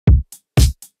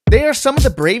They are some of the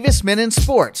bravest men in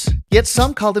sports, yet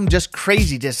some call them just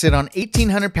crazy to sit on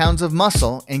 1,800 pounds of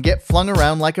muscle and get flung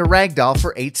around like a rag doll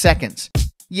for 8 seconds.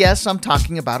 Yes, I'm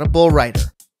talking about a bull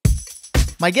rider.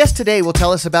 My guest today will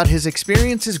tell us about his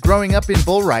experiences growing up in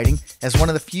bull riding as one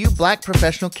of the few black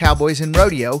professional cowboys in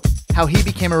rodeo, how he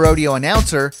became a rodeo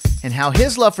announcer, and how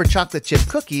his love for chocolate chip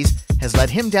cookies has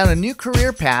led him down a new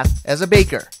career path as a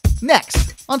baker.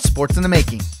 Next on Sports in the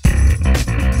Making.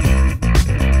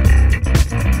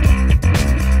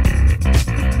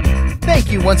 Thank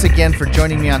you once again for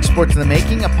joining me on Sports in the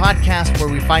Making, a podcast where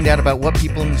we find out about what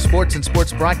people in the sports and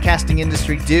sports broadcasting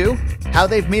industry do, how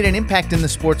they've made an impact in the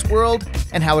sports world,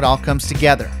 and how it all comes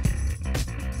together.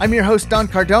 I'm your host, Don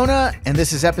Cardona, and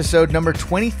this is episode number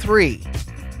 23.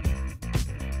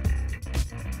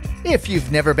 If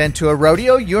you've never been to a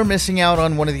rodeo, you're missing out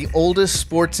on one of the oldest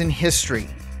sports in history.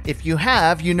 If you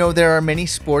have, you know there are many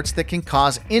sports that can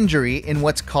cause injury in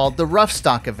what's called the rough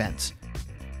stock events.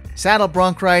 Saddle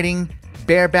bronc riding,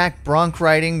 bareback bronc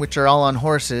riding, which are all on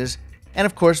horses, and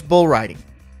of course bull riding.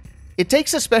 It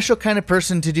takes a special kind of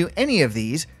person to do any of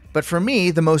these, but for me,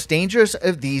 the most dangerous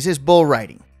of these is bull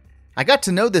riding. I got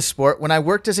to know this sport when I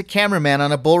worked as a cameraman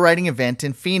on a bull riding event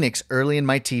in Phoenix early in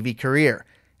my TV career,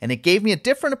 and it gave me a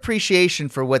different appreciation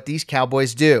for what these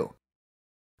cowboys do.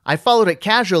 I followed it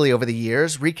casually over the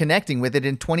years, reconnecting with it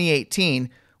in 2018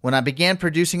 when I began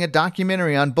producing a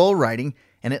documentary on bull riding,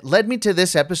 and it led me to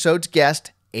this episode's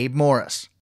guest, Abe Morris.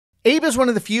 Abe is one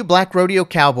of the few black rodeo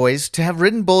cowboys to have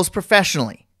ridden bulls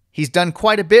professionally. He's done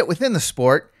quite a bit within the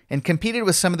sport and competed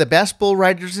with some of the best bull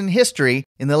riders in history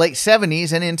in the late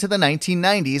 70s and into the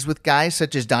 1990s with guys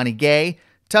such as Donnie Gay,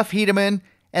 Tuff Hedeman,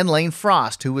 and Lane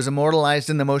Frost, who was immortalized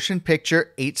in the motion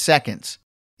picture 8 Seconds.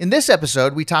 In this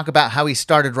episode, we talk about how he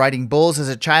started riding bulls as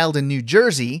a child in New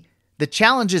Jersey, the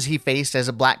challenges he faced as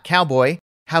a black cowboy,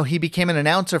 how he became an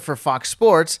announcer for Fox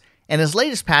Sports, and his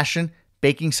latest passion,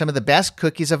 baking some of the best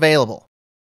cookies available.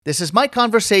 This is my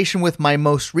conversation with my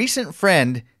most recent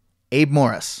friend, Abe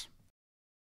Morris.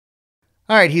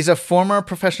 All right, he's a former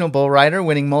professional bull rider,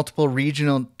 winning multiple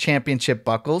regional championship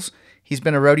buckles. He's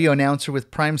been a rodeo announcer with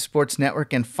Prime Sports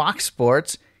Network and Fox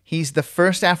Sports. He's the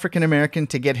first African-American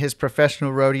to get his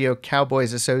Professional Rodeo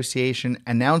Cowboys Association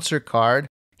announcer card.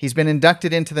 He's been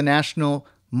inducted into the National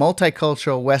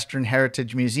Multicultural Western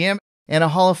Heritage Museum and a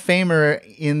Hall of Famer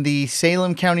in the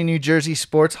Salem County, New Jersey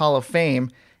Sports Hall of Fame.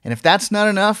 And if that's not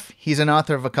enough, he's an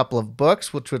author of a couple of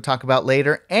books, which we'll talk about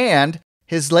later. And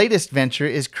his latest venture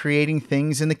is creating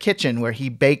things in the kitchen, where he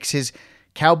bakes his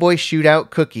Cowboy Chute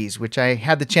Out Cookies, which I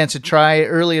had the chance to try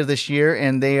earlier this year,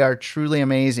 and they are truly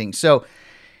amazing. So,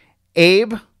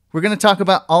 Abe, we're going to talk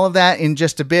about all of that in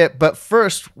just a bit. But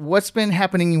first, what's been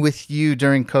happening with you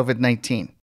during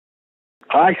COVID-19?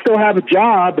 I still have a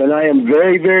job, and I am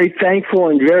very, very thankful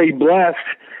and very blessed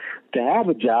to have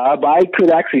a job. I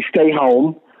could actually stay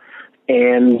home,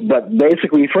 but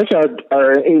basically, first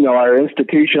our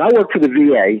institution. I work for the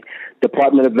VA,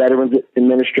 Department of Veterans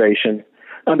Administration.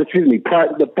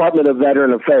 Department of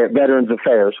Veterans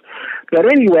Affairs. But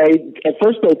anyway, at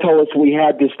first they told us we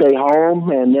had to stay home,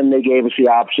 and then they gave us the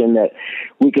option that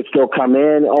we could still come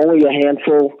in. Only a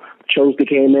handful chose to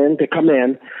come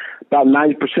in. About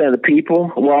 90% of the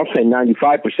people, well, I'll say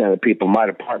 95% of the people in my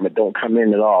department don't come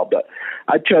in at all. But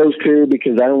I chose to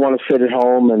because I didn't want to sit at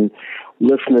home and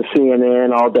listen to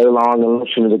CNN all day long and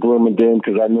listen to the gloom and doom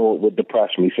because I knew it would depress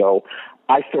me. So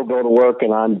I still go to work,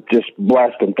 and I'm just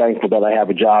blessed and thankful that I have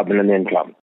a job and an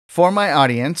income. For my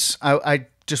audience, I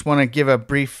just want to give a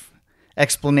brief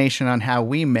explanation on how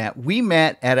we met. We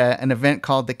met at an event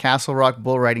called the Castle Rock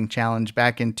Bull Riding Challenge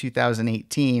back in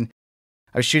 2018.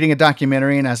 I was shooting a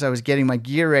documentary, and as I was getting my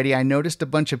gear ready, I noticed a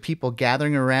bunch of people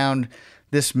gathering around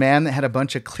this man that had a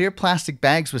bunch of clear plastic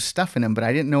bags with stuff in them, but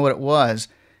I didn't know what it was.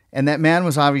 And that man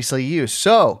was obviously you.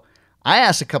 So I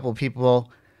asked a couple of people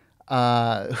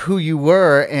who you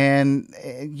were and,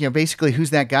 basically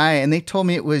who's that guy. And they told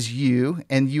me it was you,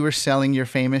 and you were selling your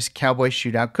famous Cowboy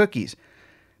Chute Out Cookies.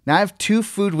 Now I have two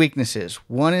food weaknesses.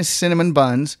 One is cinnamon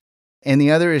buns, and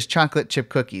the other is chocolate chip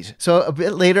cookies. So a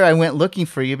bit later, I went looking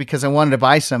for you because I wanted to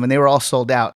buy some, and they were all sold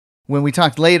out. When we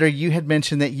talked later, you had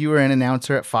mentioned that you were an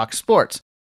announcer at Fox Sports.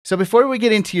 So before we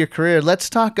get into your career, let's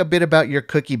talk a bit about your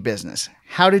cookie business.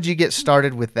 How did you get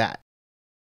started with that?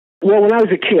 Well, when I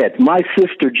was a kid, my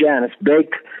sister Janice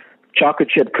baked chocolate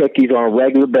chip cookies on a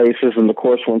regular basis, and of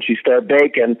course, when she started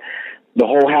baking, the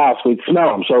whole house, we'd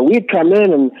smell them. So we'd come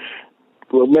in and,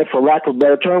 for lack of a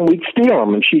better term, we'd steal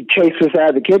them, and she'd chase us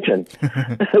out of the kitchen.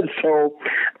 So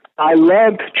I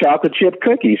loved chocolate chip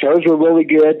cookies. Those were really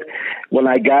good. When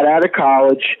I got out of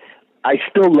college, I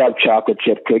still love chocolate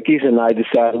chip cookies, and I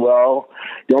decided, well,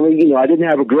 I didn't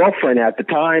have a girlfriend at the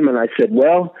time, and I said,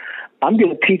 well, I'm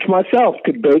going to teach myself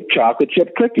to bake chocolate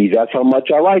chip cookies. That's how much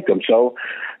I like them. So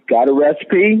got a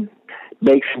recipe,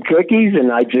 baked some cookies,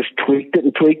 and I just tweaked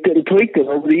it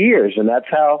over the years. And that's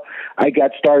how I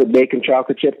got started baking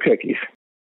chocolate chip cookies.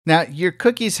 Now, your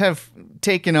cookies have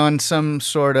taken on some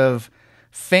sort of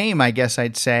fame, I guess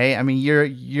I'd say. I mean,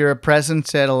 you're a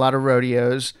presence at a lot of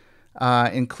rodeos,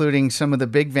 including some of the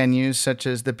big venues such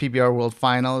as the PBR World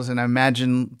Finals, and I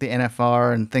imagine the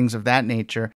NFR and things of that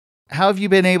nature. How have you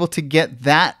been able to get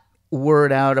that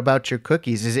word out about your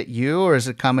cookies? Is it you, or is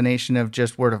it a combination of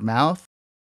just word of mouth?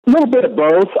 A little bit of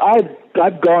both.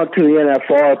 I've gone to the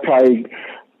NFR probably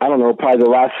the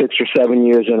last 6 or 7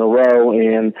 years in a row,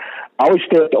 and I always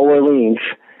stay at the Orleans.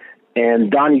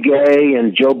 And Donnie Gay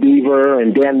and Joe Beaver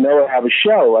and Dan Miller have a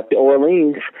show at the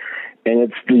Orleans, and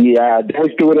it's they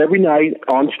always do it every night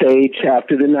on stage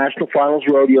after the National Finals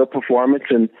Rodeo performance.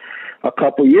 And a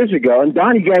couple of years ago, and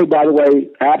Donnie Gay, by the way,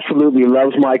 absolutely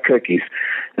loves my cookies.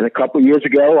 And a couple of years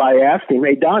ago, I asked him,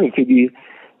 "Hey, Donnie, could you,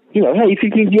 hey, if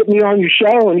you can get me on your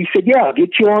show?" And he said, "Yeah, I'll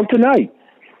get you on tonight."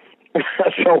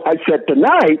 So I said,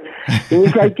 "Tonight?" And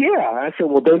he's like, "Yeah." I said,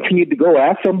 "Well, don't you need to go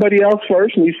ask somebody else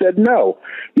first?" And he said, "No."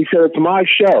 He said, "It's my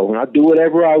show, and I'll do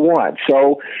whatever I want."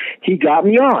 So he got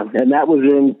me on, and that was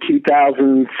in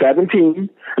 2018,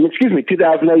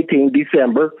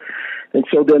 December. And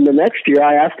so then the next year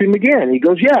I asked him again. He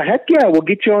goes, "Yeah, heck yeah, we'll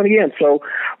get you on again." So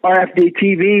RFD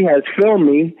TV has filmed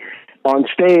me on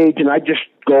stage, and I just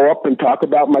go up and talk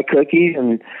about my cookies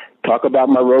and talk about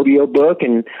my rodeo book,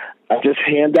 and I just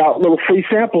hand out little free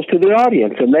samples to the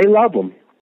audience, and they love them.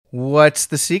 What's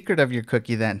the secret of your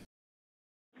cookie then?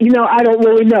 I don't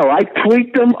really know. I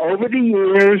tweaked them over the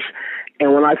years,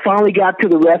 and when I finally got to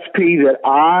the recipe that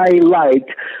I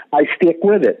liked, I stick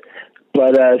with it.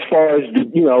 But as far as,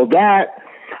 that,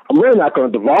 I'm really not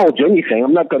going to divulge anything.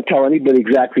 I'm not going to tell anybody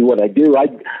exactly what I do.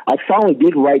 I finally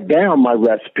did write down my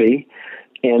recipe,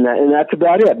 and that's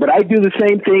about it. But I do the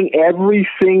same thing every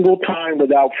single time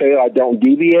without fail. I don't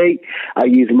deviate. I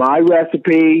use my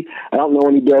recipe. I don't know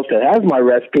anybody else that has my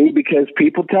recipe because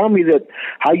people tell me that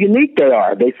how unique they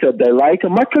are. They said they like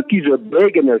them. My cookies are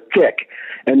big and they're thick,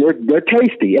 and they're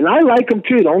tasty. And I like them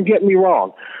too, don't get me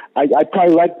wrong. I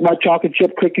probably like my chocolate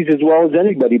chip cookies as well as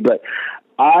anybody, but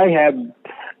I've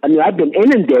been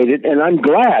inundated, and I'm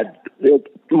glad that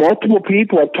multiple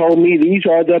people have told me these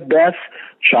are the best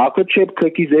chocolate chip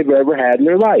cookies they've ever had in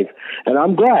their life. And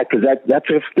I'm glad, because that's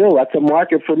a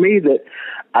market for me that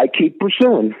I keep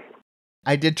pursuing.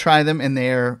 I did try them, and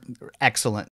they're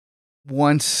excellent.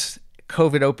 Once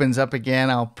COVID opens up again,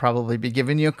 I'll probably be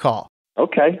giving you a call.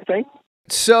 Okay, thanks.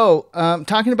 So,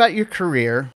 talking about your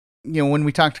career, when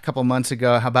we talked a couple months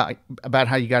ago about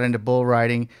how you got into bull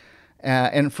riding,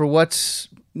 and for what's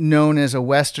known as a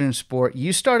Western sport,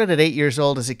 you started at 8 years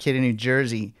old as a kid in New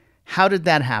Jersey. How did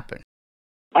that happen?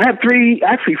 I have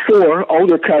four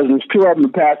older cousins. Two of them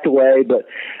have passed away, but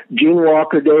Gene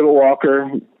Walker, David Walker,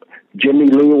 Jimmy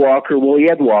Lee Walker, Willie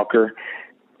Ed Walker.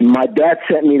 My dad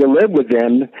sent me to live with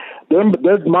them.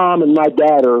 Their mom and my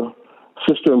dad are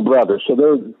sister and brother. So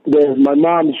their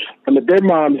mom's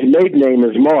maiden name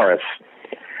is Morris.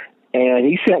 And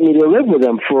he sent me to live with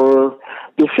them for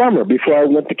the summer before I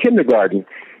went to kindergarten.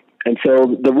 And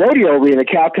so the rodeo arena,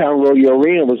 Cowtown Rodeo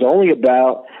Arena, was only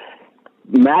about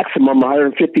maximum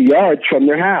 150 yards from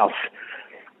their house.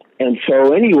 And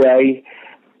so anyway,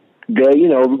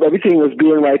 everything was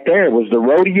being right there. It was the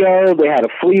rodeo. They had a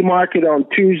flea market on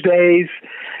Tuesdays.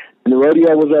 And the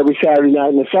rodeo was every Saturday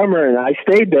night in the summer, and I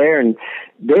stayed there, and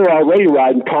they were already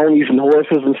riding ponies and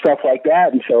horses and stuff like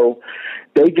that. And so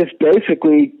they just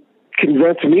basically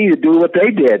convinced me to do what they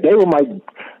did. They were my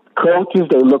coaches.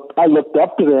 I looked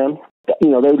up to them. They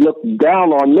looked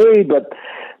down on me, but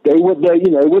they wouldn't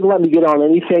let me get on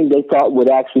anything they thought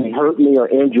would actually hurt me or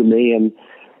injure me. And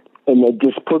it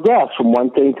just progressed from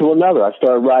one thing to another. I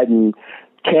started riding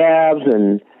calves,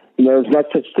 and there's not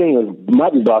such thing as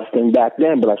mutton busting back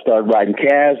then, but I started riding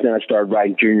calves, then I started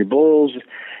riding junior bulls,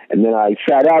 and then I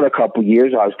sat out a couple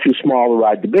years. I was too small to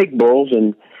ride the big bulls,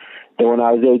 and then when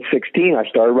I was age 16, I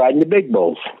started riding the big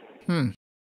bulls.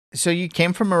 So you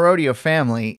came from a rodeo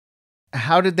family.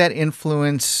 How did that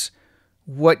influence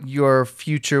what your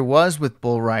future was with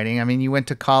bull riding? I mean, you went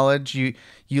to college, you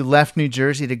left New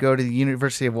Jersey to go to the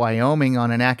University of Wyoming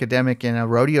on an academic and a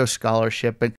rodeo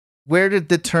scholarship, but where did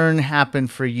the turn happen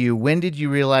for you? When did you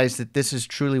realize that this is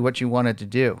truly what you wanted to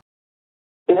do?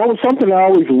 Well, it was something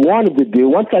I always wanted to do.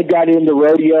 Once I got into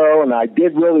rodeo and I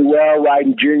did really well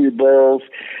riding junior bulls,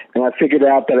 and I figured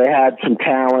out that I had some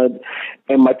talent,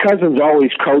 and my cousins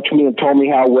always coached me and told me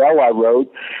how well I rode.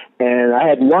 And I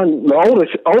had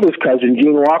the oldest cousin,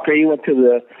 Gene Walker. He went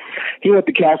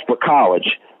to Casper College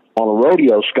on a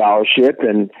rodeo scholarship,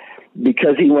 and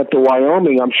because he went to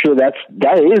Wyoming, I'm sure that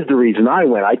is the reason I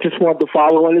went. I just wanted to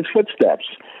follow in his footsteps.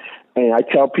 And I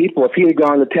tell people, if he had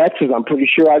gone to Texas, I'm pretty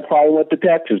sure I probably went to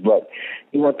Texas. But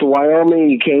he went to Wyoming,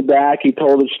 he came back, he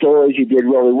told his stories, he did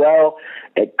really well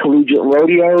at collegiate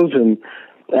rodeos, and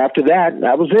after that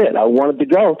was it. I wanted to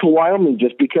go to Wyoming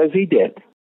just because he did.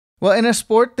 Well, in a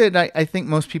sport that I think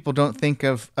most people don't think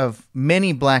of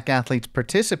many black athletes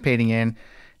participating in,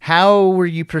 how were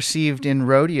you perceived in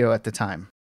rodeo at the time?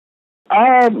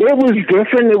 It was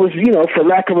different. It was, for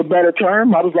lack of a better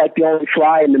term, I was like the only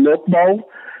fly in the milk bowl.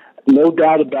 No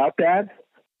doubt about that.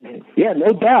 Yeah,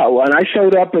 no doubt. When I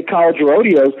showed up at college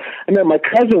rodeos, my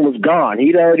cousin was gone.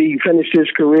 He'd already finished his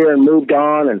career and moved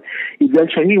on, and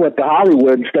eventually he went to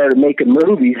Hollywood and started making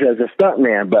movies as a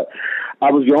stuntman. But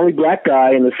I was the only black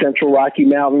guy in the Central Rocky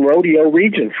Mountain rodeo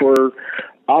region for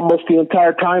almost the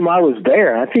entire time I was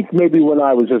there. I think maybe when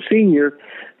I was a senior,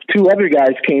 2 other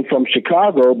guys came from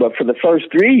Chicago, but for the first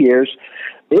 3 years,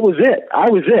 it was it. I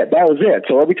was it. That was it.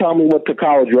 So every time we went to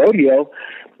college rodeo,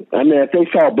 if they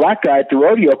saw a black guy at the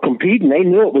rodeo competing, they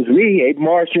knew it was me, Abe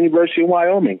Morris, University of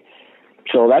Wyoming.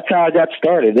 So that's how I got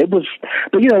started. But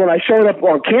when I showed up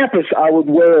on campus, I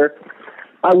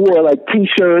wore like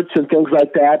T-shirts and things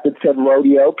like that said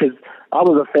rodeo, because I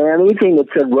was a fan. Anything that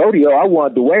said rodeo, I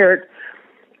wanted to wear it.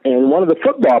 And one of the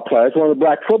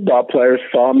black football players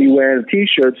saw me wearing a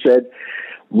T-shirt that said,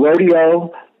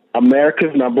 "Rodeo,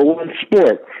 America's #1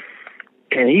 sport."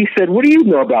 And he said, "What do you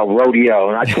know about rodeo?"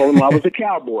 And I told him I was a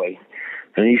cowboy.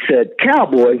 And he said,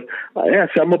 "Cowboy?" Yes,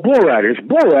 I'm a bull rider. He's a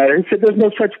bull rider. He said, "There's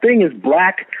no such thing as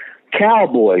black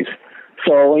cowboys."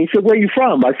 So he said, "Where are you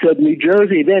from?" I said, "New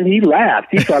Jersey." Then he laughed.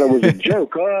 He thought it was a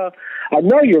joke. I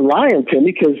know you're lying to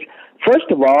me, because,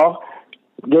 first of all,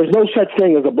 there's no such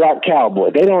thing as a black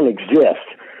cowboy. They don't exist.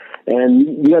 And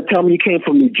you're going to tell me you came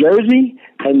from New Jersey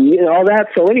and all that?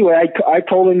 So anyway, I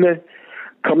told him to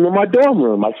come to my dorm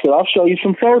room. I said, "I'll show you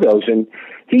some photos." And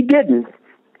he didn't.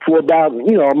 For about,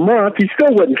 a month, he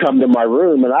still wouldn't come to my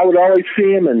room. And I would always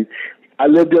see him, and I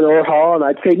lived in Ord Hall, and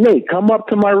I'd say, "Nate, come up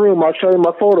to my room. I'll show you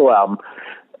my photo album."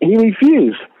 He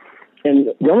refused.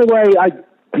 And the only way I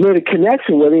made a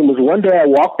connection with him was one day I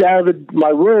walked out of my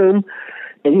room,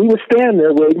 and he was standing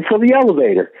there waiting for the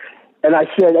elevator. And I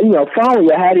said,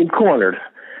 finally I had him cornered.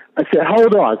 I said,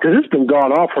 "Hold on," because it's been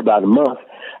going on for about a month.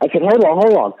 I said, hold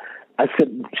on. I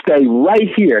said, "Stay right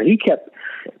here." He kept,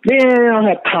 "Man, I don't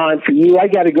have time for you. I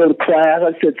got to go to class."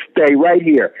 I said, "Stay right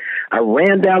here." I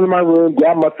ran down to my room,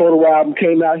 grabbed my photo album,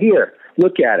 came out here.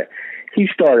 Look at it. He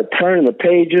started turning the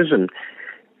pages and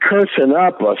cursing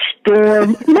up a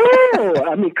storm.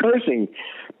 Cursing.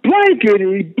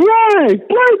 Blankety blank,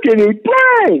 blankety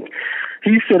blank.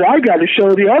 He said, "I got to show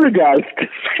the other guys this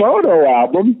photo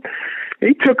album."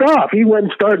 He took off. He went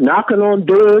and started knocking on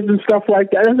doors and stuff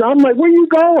like that. I'm like, "Where you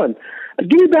going?"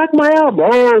 "Give me back my album."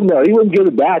 Oh, no, he wouldn't give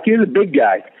it back. He was a big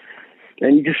guy.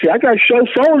 And he just said, "I got to show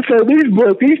so-and-so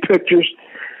these pictures."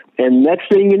 And next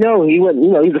thing you know, he went,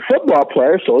 he's a football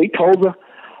player, so he told the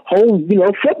whole,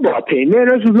 football team, "Man,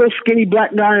 there's a little skinny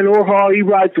black guy in Ord Hall. He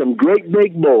rides some great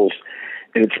big bulls."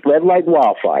 And it spread like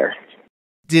wildfire.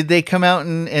 Did they come out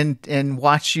and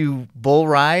watch you bull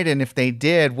ride? And if they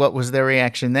did, what was their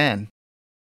reaction then?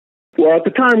 Well, at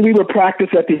the time, we would practice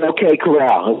at the OK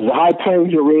Corral. It was the High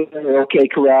Plains Arena, the OK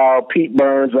Corral. Pete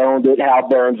Burns owned it. Hal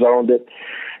Burns owned it.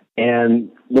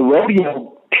 And the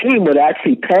rodeo team would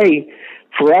actually pay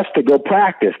for us to go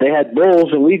practice. They had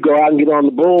bulls, and we'd go out and get on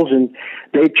the bulls, and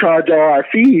they'd charge all our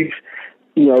fees.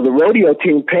 The rodeo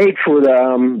team paid for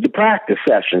the practice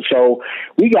session. So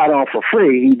we got on for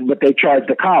free, but they charged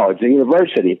the college, the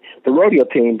university, the rodeo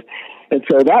team. And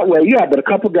so that way, but a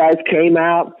couple guys came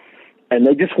out, and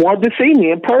they just wanted to see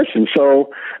me in person.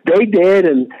 So they did.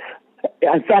 And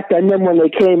in fact, I remember when they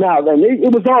came out, and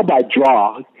it was all by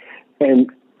draw. And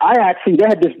they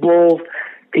had this bull.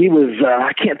 He was,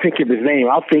 I can't think of his name.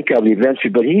 I'll think of him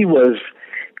eventually. But he was,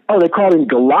 they called him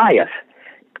Goliath.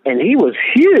 And he was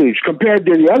huge compared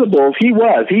to the other bulls. He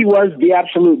was the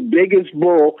absolute biggest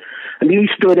bull. And he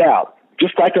stood out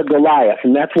just like a Goliath.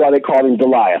 And that's why they called him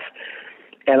Goliath.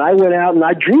 And I went out and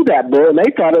I drew that bull, and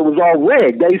they thought it was all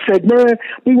rigged. They said, "Man,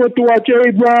 we went to watch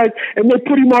Abe ride, and they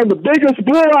put him on the biggest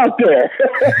bull out there."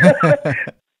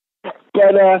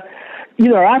 But,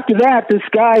 after that, this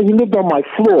guy, he lived on my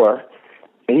floor,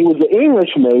 and he was an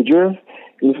English major,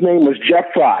 His name was Jeff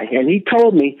Fry, and he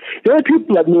told me the only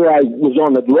people that knew I was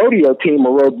on the rodeo team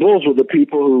or rode bulls were the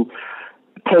people who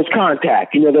close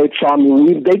contact. You know,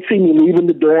 they'd see me leaving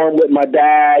the dorm with my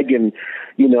bag and,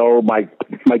 you know, my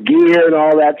gear and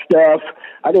all that stuff.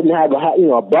 I didn't have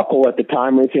a buckle at the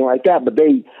time or anything like that, but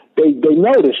they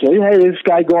noticed. Hey, this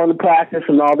guy going to practice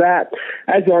and all that.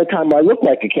 That's the only time I looked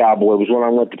like a cowboy was when I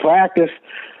went to practice.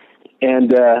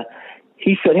 And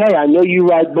he said, hey, I know you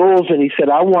ride bulls, and he said,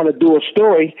 I want to do a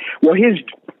story. Well, his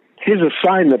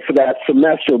assignment for that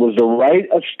semester was to write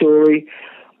a story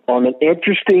on an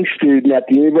interesting student at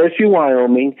the University of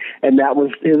Wyoming, and that was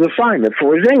his assignment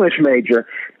for his English major.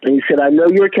 And he said, I know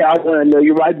you're a cowboy, I know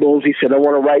you ride bulls. He said, I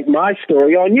want to write my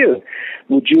story on you.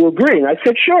 Would you agree? And I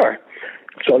said, sure.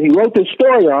 So he wrote this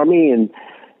story on me, and,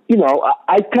 you know,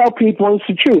 I tell people it's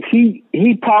the truth.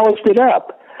 He polished it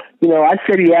up. You know, I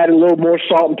said he added a little more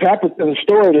salt and pepper to the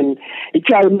story, and he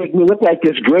tried to make me look like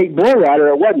this great bull rider.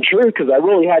 It wasn't true because I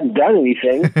really hadn't done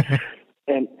anything.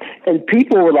 and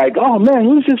people were like, oh, man,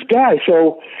 who's this guy?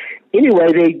 So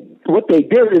anyway, what they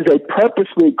did is they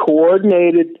purposely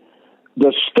coordinated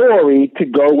the story to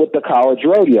go with the college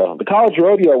rodeo. The college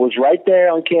rodeo was right there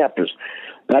on campus.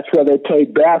 That's where they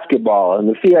played basketball in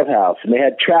the field house, and they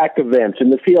had track events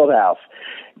in the field house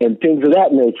and things of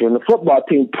that nature. And the football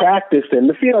team practiced in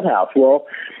the field house. Well,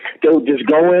 they would just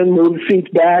go in, move the seats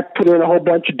back, put in a whole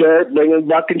bunch of dirt, bring in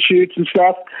buck and chutes and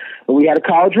stuff, and we had a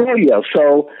college rodeo.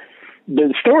 So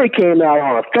the story came out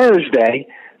on a Thursday.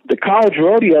 The college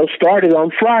rodeo started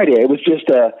on Friday. It was just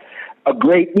a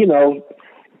great, you know,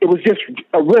 it was just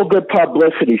a real good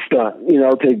publicity stunt, you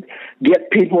know, to get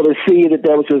people to see that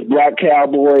there was this black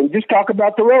cowboy and just talk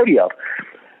about the rodeo.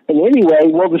 And anyway,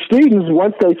 well, the students,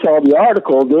 once they saw the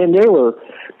article, then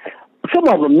some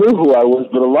of them knew who I was,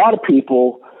 but a lot of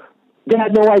people, they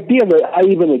had no idea that I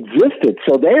even existed.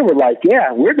 So they were like,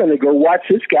 yeah, we're going to go watch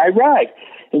this guy ride.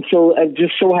 And so it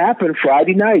just so happened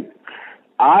Friday night,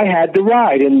 I had the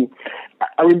ride. And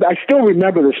I still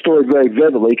remember the story very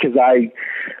vividly because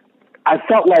I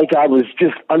felt like I was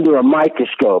just under a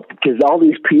microscope because all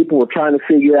these people were trying to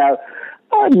figure out,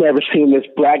 I've never seen this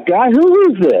black guy.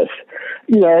 Who is this?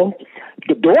 You know,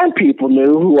 the dorm people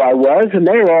knew who I was, and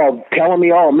they were all telling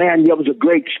me, oh, man, that was a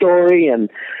great story. And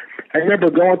I remember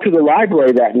going to the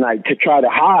library that night to try to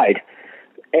hide,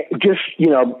 just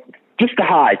to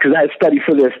hide because I had studied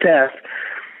for this test.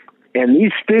 And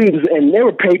these students, and there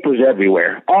were papers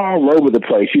everywhere, all over the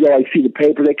place. You know, I see the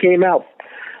paper that came out,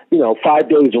 5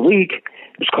 days a week.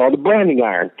 It was called the Branding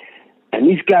Iron. And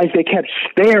these guys, they kept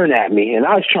staring at me, and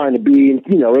I was trying to be,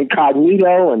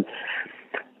 incognito, and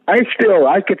I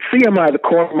could see them out of the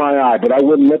corner of my eye, but I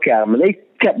wouldn't look at them. And they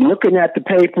kept looking at the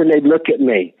paper, and they'd look at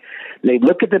me. They'd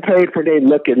look at the paper, they'd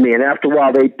look at me, and after a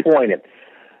while, they'd point it.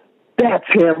 That's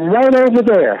him right over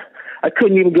there. I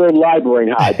couldn't even go to the library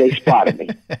and hide. They spotted me.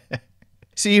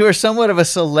 So you were somewhat of a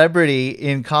celebrity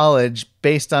in college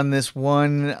based on this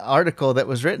one article that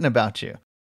was written about you.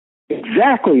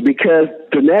 Exactly, because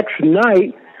the next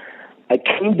night, I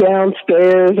came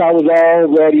downstairs. I was all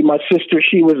ready. My sister,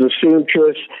 she was a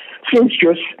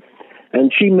seamstress,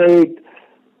 and she made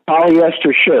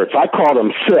polyester shirts. I called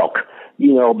them silk,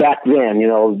 back then.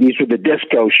 These were the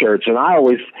disco shirts, and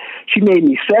she made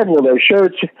me several of those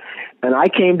shirts, and I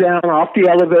came down off the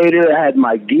elevator. I had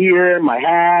my gear, my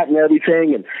hat, and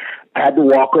everything, and I had to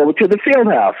walk over to the field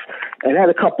house. And I had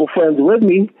a couple friends with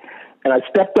me, and I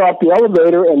stepped off the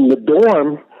elevator, and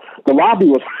the lobby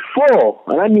was full,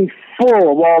 and I mean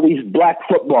full of all these black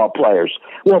football players.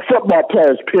 Well, football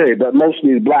players, period, but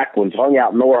mostly the black ones hung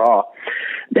out in the hall.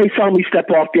 They saw me step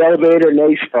off the elevator, and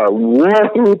they started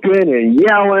whooping and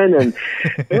yelling, and,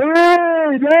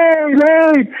 hey,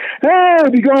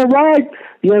 you going to ride?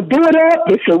 Do it up.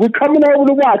 They said, we're coming over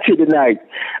to watch you tonight.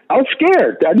 I was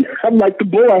scared. I'm like, the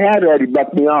bull I had already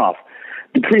bucked me off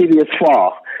the previous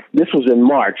fall. This was in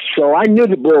March. So I knew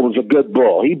the bull was a good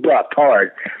bull. He bucked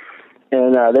hard.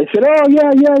 And they said, oh,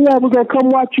 yeah, we're going to come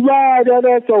watch you ride.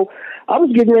 So I was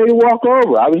getting ready to walk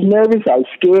over. I was nervous. I was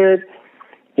scared.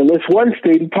 And this one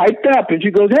student piped up, and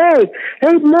she goes, hey,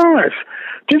 Morris,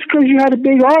 just because you had a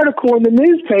big article in the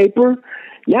newspaper,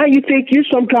 now you think you're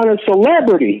some kind of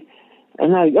celebrity.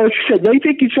 And she said, they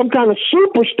think you're some kind of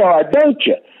superstar, don't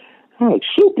you? Oh,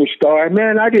 superstar,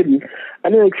 man, I didn't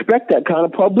expect that kind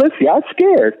of publicity. I was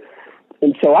scared.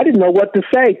 And so I didn't know what to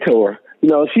say to her.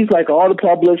 She's like, all the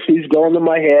publicity's going to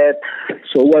my head.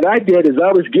 So what I did is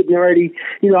I was getting ready,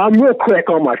 I'm real quick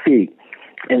on my feet.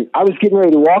 And I was getting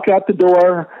ready to walk out the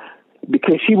door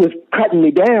because she was cutting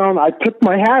me down. I took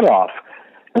my hat off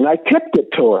and I tipped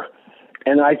it to her.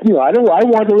 And I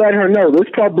wanted to let her know this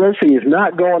publicity is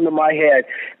not going to my head.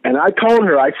 And I told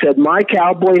her, I said, my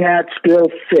cowboy hat still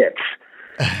fits.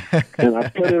 And I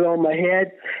put it on my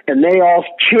head, and they all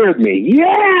cheered me.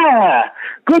 Yeah,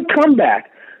 good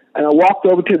comeback. And I walked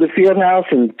over to the field house,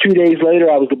 and 2 days later,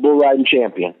 I was the bull riding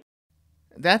champion.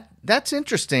 That's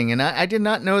interesting, and I did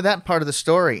not know that part of the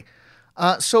story.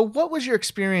 So what was your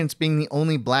experience being the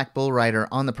only black bull rider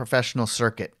on the professional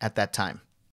circuit at that time?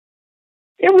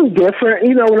 It was different.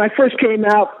 When I first came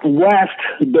out west,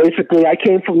 basically, I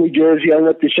came from New Jersey. I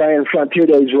went to Cheyenne Frontier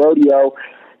Days Rodeo,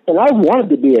 and I wanted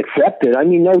to be accepted. I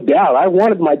mean, no doubt. I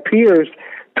wanted my peers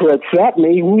to accept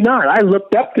me. Who not? I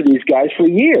looked up to these guys for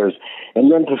years.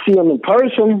 And then to see them in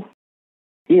person,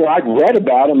 I'd read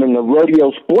about them in the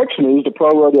rodeo sports news, the pro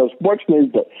rodeo sports news,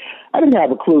 but I didn't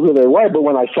have a clue who they were. But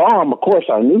when I saw them, of course,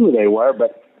 I knew who they were.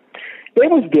 But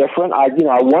it was different. I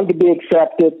wanted to be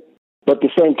accepted, but at the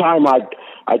same time,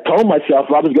 I told myself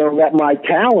I was going to let my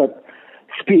talent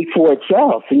speak for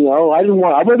itself. I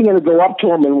wasn't going to go up to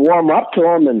them and warm up to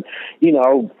them, and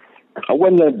I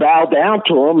wasn't going to bow down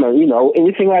to them or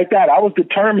anything like that. I was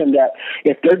determined that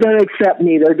if they're going to accept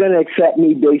me, they're going to accept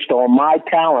me based on my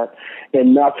talent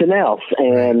and nothing else.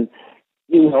 And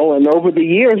and over the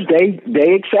years,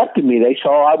 they accepted me. They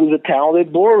saw I was a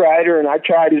talented bull rider, and I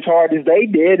tried as hard as they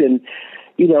did, and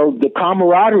the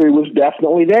camaraderie was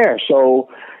definitely there. So,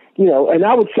 and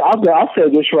I'll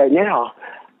say this right now.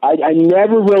 I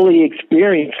never really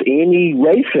experienced any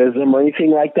racism or anything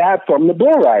like that from the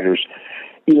bull riders.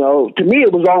 To me,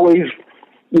 it was always,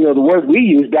 the word we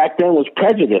used back then was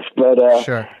prejudice. But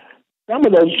sure. Some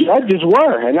of those judges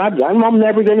were, and I'm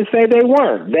never going to say they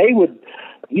weren't. They would,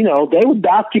 they would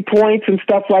dock you points and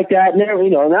stuff like that.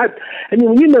 And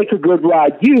when you make a good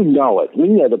ride, you know it.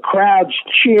 The crowd's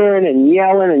cheering and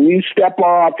yelling, and you step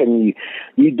off and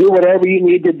you do whatever you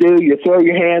need to do. You throw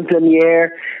your hands in the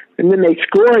air, and then they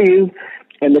score you.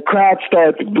 And the crowd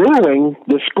starts booing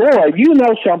the score,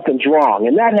 something's wrong.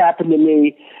 And that happened to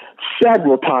me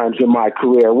several times in my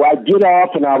career where I'd get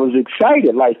off and I was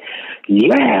excited, like,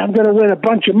 yeah, I'm going to win a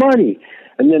bunch of money.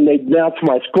 And then they'd announce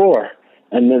my score.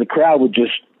 And then the crowd would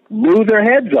just boo their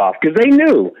heads off because they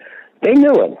knew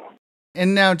it.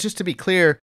 And now, just to be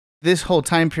clear, this whole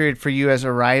time period for you as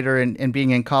a rider and being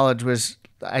in college was,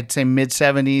 I'd say,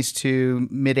 mid-70s to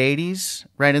mid-80s,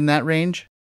 right in that range?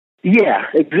 Yeah,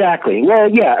 exactly.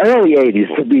 Well, yeah, early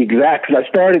 80s to be exact, because I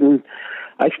started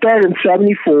in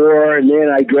 74, and then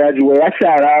I graduated. I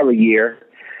sat out a year,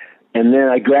 and then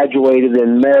I graduated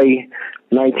in May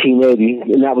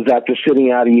 1980, and that was after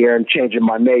sitting out a year and changing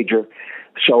my major.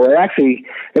 So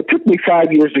it took me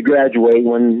 5 years to graduate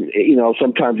when,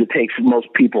 sometimes it takes most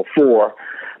people 4.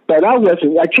 But I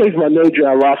changed my major and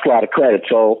I lost a lot of credit,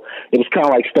 so it was kind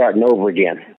of like starting over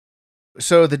again.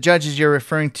 So the judges you're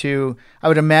referring to, I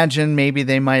would imagine maybe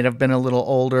they might have been a little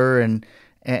older and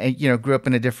grew up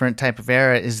in a different type of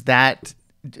era.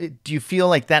 Do you feel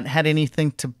like that had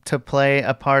anything to play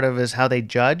a part of as how they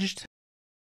judged?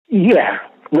 Yeah,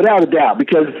 without a doubt,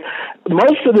 because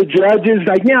most of the judges,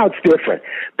 like now it's different.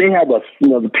 They have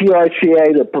the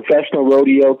PRCA, the Professional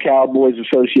Rodeo Cowboys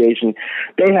Association,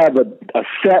 they have a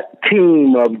set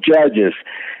team of judges,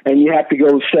 and you have to go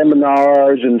to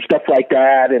seminars and stuff like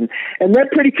that, and they're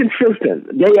pretty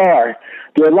consistent.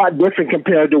 They're a lot different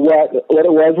compared to what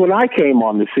it was when I came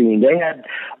on the scene. They had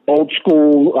old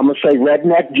school, I'm going to say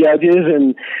redneck judges,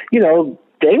 and,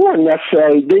 they weren't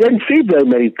necessarily, they didn't see very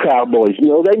many cowboys, they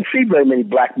didn't see very many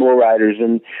black bull riders,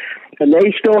 and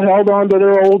they still held on to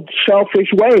their old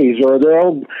selfish ways or their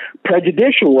old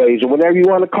prejudicial ways or whatever you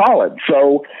want to call it.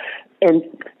 So, and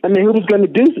who was going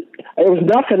to do it? There was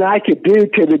nothing I could do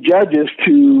to the judges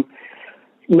to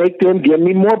make them give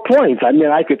me more points.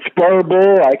 I could spur a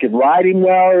bull, I could ride him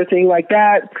well, or anything like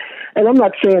that. And I'm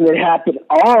not saying it happened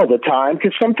all the time,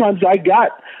 because sometimes I got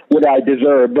what I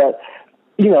deserved, but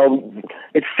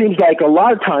it seems like a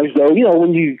lot of times, though,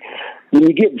 when you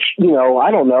get,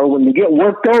 when you get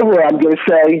worked over, I'm going to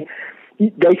say,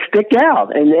 they stick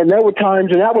out. And there were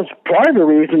times, and that was part of the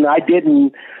reason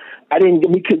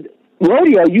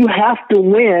rodeo, you have to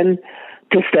win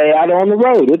to stay out on the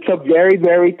road. It's a very,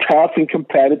 very tough and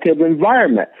competitive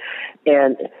environment.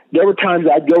 And there were times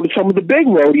I'd go to some of the big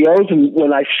rodeos, and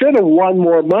when I should have won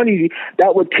more money,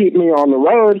 that would keep me on the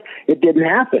road. It didn't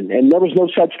happen. And there was no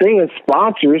such thing as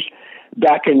sponsors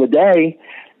back in the day.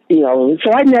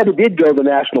 So I never did go to the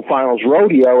National Finals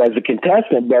Rodeo as a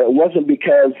contestant, but it wasn't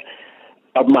because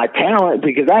of my talent,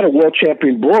 because I had a world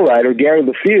champion bull rider, Gary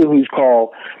LeFew,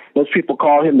 most people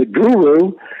call him the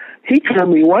guru. He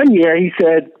told me one year, he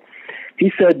said,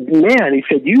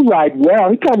 you ride well.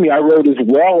 He told me I rode as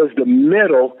well as the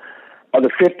middle are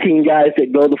the 15 guys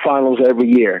that go to the finals every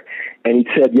year. And he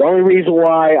said the only reason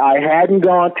why I hadn't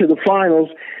gone to the finals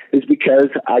is because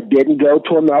I didn't go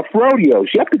to enough rodeos.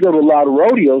 You have to go to a lot of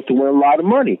rodeos to win a lot of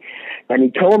money. And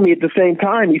he told me at the same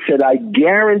time, he said, I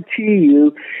guarantee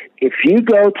you, if you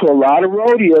go to a lot of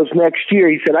rodeos next year,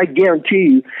 he said, I guarantee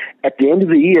you, at the end of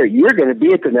the year, you're going to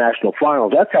be at the national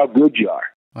finals. That's how good you are.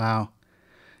 Wow.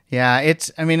 Yeah,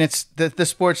 it's the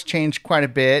sport's changed quite a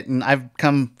bit, and I've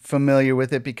come familiar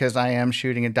with it because I am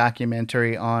shooting a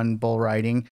documentary on bull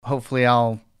riding. Hopefully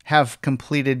I'll have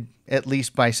completed at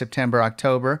least by September,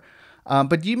 October.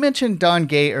 But you mentioned Don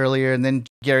Gay earlier, and then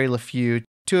Gary LeFew,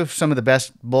 two of some of the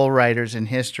best bull riders in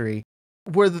history.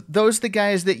 Were those the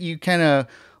guys that you kind of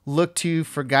look to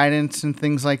for guidance and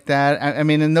things like that? I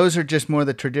mean, and those are just more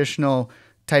the traditional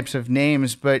types of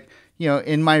names, but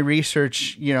in my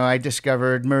research, I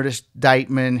discovered Murtis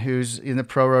Deitman, who's in the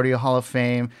Pro Rodeo Hall of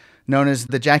Fame, known as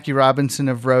the Jackie Robinson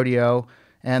of rodeo,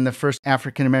 and the first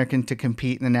African-American to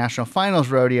compete in the National Finals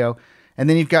Rodeo. And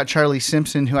then you've got Charlie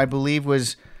Simpson, who I believe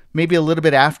was maybe a little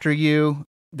bit after you,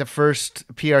 the first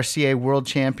PRCA world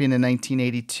champion in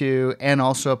 1982, and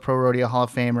also a Pro Rodeo Hall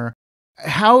of Famer.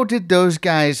 How did those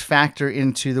guys factor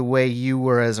into the way you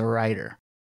were as a rider?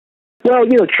 Well,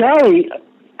 Charlie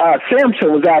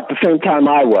Sampson was out at the same time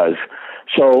I was.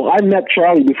 So I met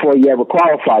Charlie before he ever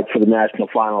qualified for the National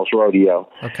Finals Rodeo.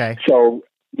 Okay. So,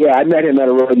 yeah, I met him at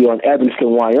a rodeo in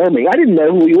Evanston, Wyoming. I didn't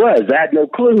know who he was. I had no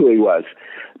clue who he was.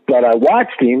 But I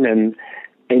watched him, and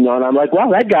I'm like, wow,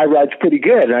 that guy rides pretty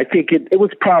good. And I think it was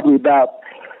probably about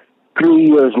 3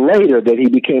 years later that he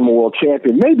became a world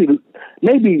champion. Maybe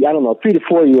I don't know, 3 to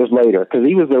 4 years later, because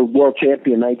he was a world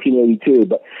champion in 1982.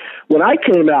 But when I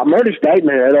came out, Murtis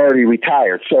Deitman had already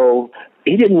retired, so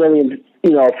he didn't really,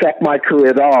 affect my career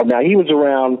at all. Now, he was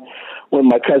around when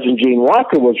my cousin Gene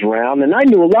Walker was around, and I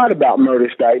knew a lot about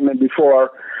Murtis Deitman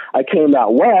before I came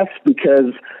out west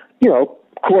because, of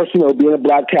course, being a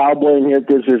black cowboy, and here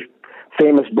there's this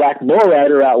famous black bull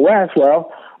rider out west,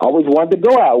 well, I always wanted to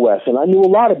go out west, and I knew a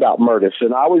lot about Murtis,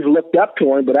 and I always looked up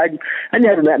to him, but I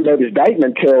never met Murtis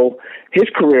Deitman until his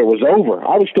career was over.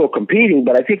 I was still competing,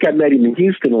 but I think I met him in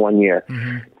Houston one year.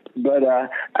 Mm-hmm. But I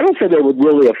don't say that would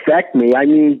really affect me. I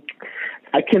mean,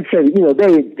 I can say,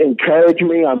 they encouraged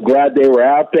me. I'm glad they were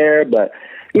out there, but,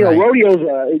 right. Rodeos,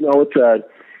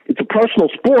 it's a personal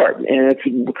sport, and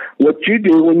it's what you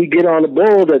do when you get on a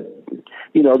bull that,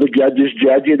 the judges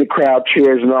judge you, the crowd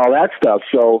cheers and all that stuff.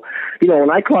 So, when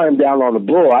I climbed down on the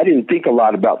bull, I didn't think a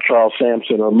lot about Charles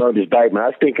Sampson or Murtis Deitman. I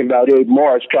was thinking about Abe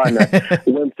Morris trying to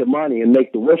win some money and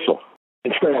make the whistle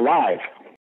and stay alive.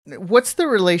 What's the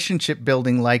relationship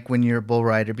building like when you're a bull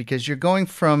rider? Because you're going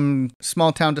from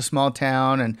small town to small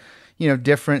town and,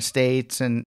 different states.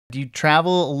 And do you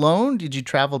travel alone? Did you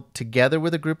travel together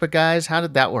with a group of guys? How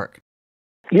did that work?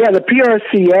 Yeah, the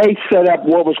PRCA set up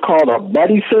what was called a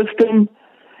buddy system,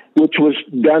 which was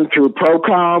done through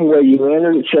Procom, where you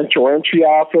enter the central entry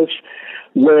office,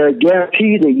 where it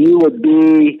guaranteed that you would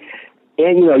be,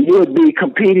 you would be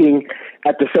competing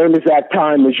at the same exact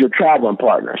time as your traveling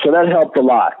partner. So that helped a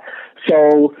lot.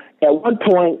 So at one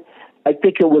point, I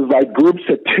think it was like groups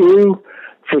of 2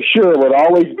 for sure would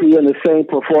always be in the same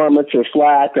performance or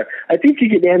slack. I think you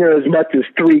could enter as much as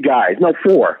 3 guys, not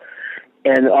 4.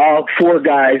 And all 4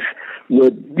 guys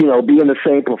would, be in the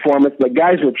same performance. But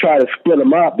guys would try to split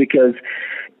them up because,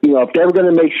 if they were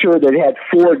going to make sure they had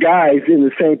 4 guys in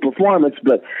the same performance,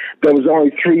 but there was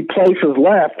only 3 places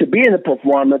left to be in the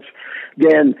performance,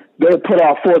 then they would put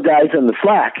all 4 guys in the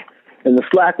slack. And the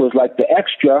slack was like the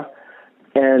extra.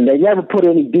 And they never put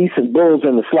any decent bulls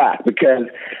in the slack because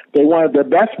they wanted their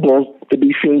best bulls to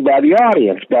be seen by the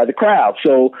audience, by the crowd.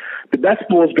 So the best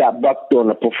bulls got bucked on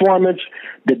the performance.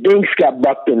 The dinks got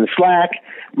bucked in the slack.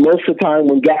 Most of the time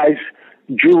when guys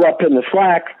drew up in the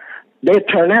slack, they'd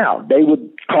turn out. They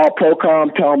would call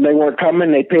Procom, tell them they weren't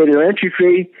coming, they paid their entry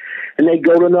fee, and they'd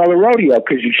go to another rodeo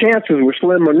because your chances were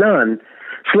slim to none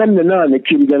that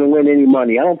you were going to win any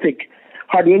money. I don't think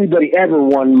hardly anybody ever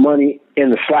won money in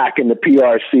the slack in the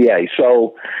PRCA.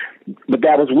 So, but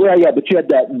that was where, but you had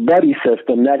that buddy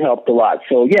system. That helped a lot.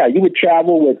 So, yeah, you would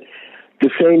travel with the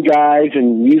same guys,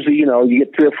 and usually, you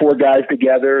get 3 or 4 guys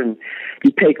together, and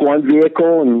you take one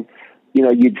vehicle, and,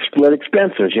 you'd split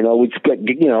expenses. We'd split,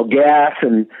 gas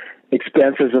and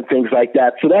expenses and things like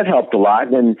that. So that helped a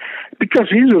lot. And because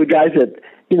these are the guys that,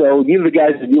 you're the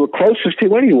guys that you were closest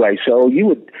to anyway. So you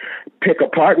would pick a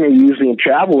partner usually and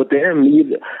travel with them,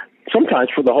 sometimes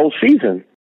for the whole season.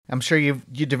 I'm sure you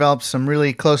developed some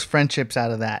really close friendships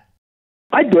out of that.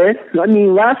 I did.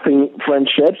 Lasting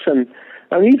friendships. And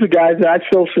these are guys that I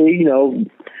still see,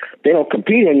 they don't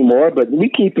compete anymore, but we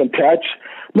keep in touch,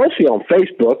 mostly on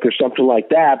Facebook or something like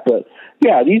that. But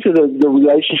yeah, these are the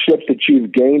relationships that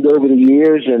you've gained over the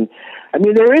years. And I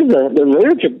mean, there is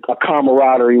a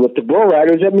camaraderie with the bull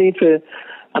riders. I mean,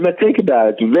 think about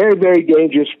it. It's a very, very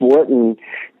dangerous sport, and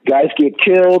guys get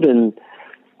killed, and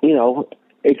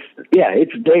it's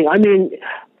dangerous. I mean,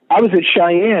 I was at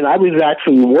Cheyenne. I was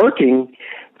actually working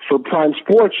for Prime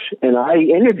Sports, and I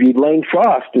interviewed Lane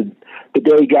Frost the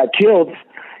day he got killed,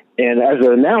 and as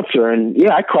an announcer, and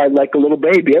yeah, I cried like a little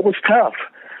baby. It was tough.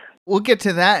 We'll get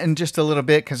to that in just a little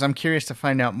bit because I'm curious to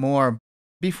find out more.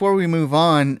 Before we move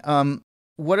on,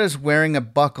 what does wearing a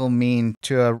buckle mean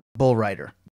to a bull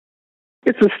rider?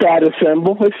 It's a status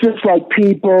symbol. It's just like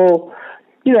people,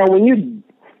 when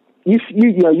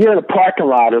you're in a parking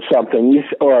lot or something,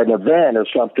 or an event or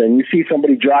something, you see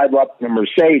somebody drive up in a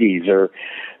Mercedes or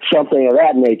something of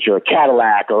that nature, a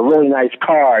Cadillac or a really nice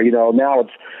car. Now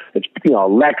it's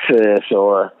Lexus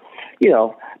or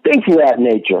things of that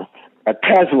nature, a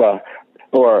Tesla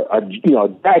or a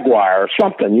Jaguar or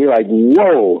something. You're like,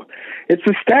 whoa! It's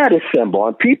a status symbol,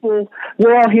 and people,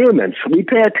 we're all humans. We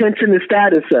pay attention to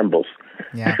status symbols.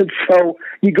 Yeah. And so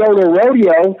you go to a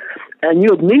rodeo and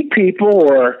you'll meet people,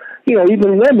 or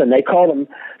even women. They call them.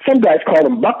 Some guys call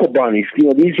them buckle bunnies.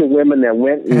 These are women that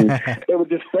went and they were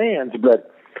just fans.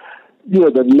 But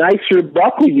the nicer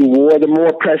buckle you wore, the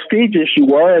more prestigious you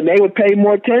were, and they would pay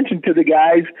more attention to the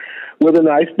guys with a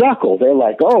nice buckle. They're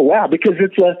like, oh wow, because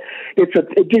it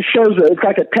just shows it's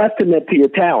like a testament to your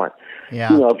talent. Yeah.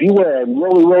 If you wear a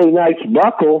really, really nice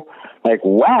buckle, like,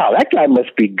 wow, that guy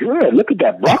must be good. Look at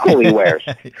that buckle he wears.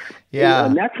 Yeah.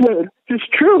 And that's what it's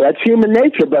true. That's human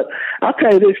nature. But I'll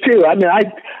tell you this too. I mean,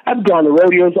 I've gone to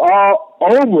rodeos all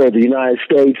over the United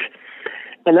States,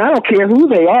 and I don't care who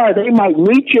they are. They might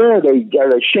meet you, or they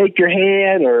shake your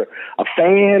hand, or a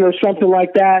fan or something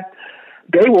like that.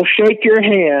 They will shake your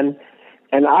hand,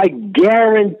 and I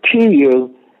guarantee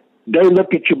you they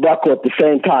look at your buckle at the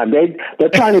same time. They're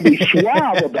trying to be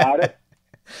suave about it,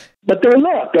 but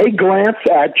they glance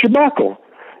at your buckle.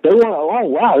 They want, oh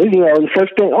wow, the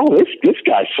first thing, oh this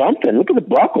guy's something. Look at the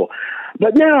buckle.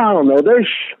 But now I don't know.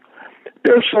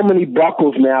 There's so many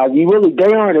buckles now.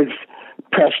 They aren't as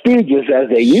prestigious as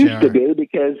they used to be,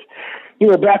 because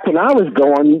back when I was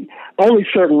going, only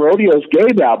certain rodeos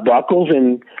gave out buckles,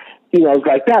 and it's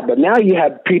like that. But now you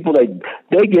have people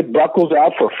they give buckles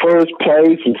out for first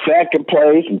place and second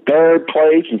place and third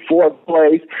place and fourth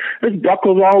place. There's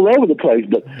buckles all over the place.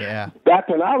 But back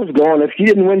when I was going, if you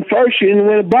didn't win first, you didn't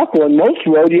win a buckle, and most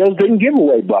rodeos didn't give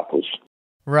away buckles.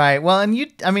 Right. Well, and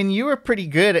you were pretty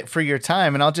good for your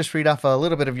time, and I'll just read off a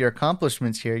little bit of your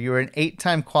accomplishments here. You were an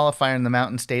 8-time qualifier in the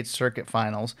Mountain States Circuit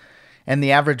Finals and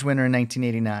the average winner in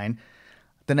 1989,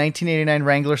 the 1989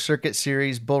 Wrangler Circuit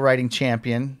Series bull riding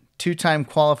champion, 2-time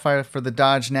qualifier for the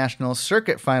Dodge National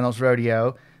Circuit Finals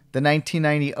Rodeo, the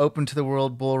 1990 Open to the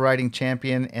World Bull Riding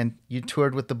Champion, and you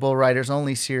toured with the Bull Riders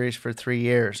Only Series for 3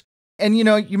 years. And,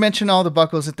 you mentioned all the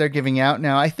buckles that they're giving out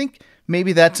now. I think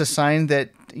maybe that's a sign that,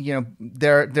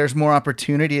 there's more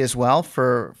opportunity as well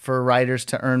for riders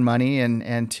to earn money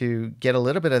and to get a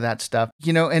little bit of that stuff.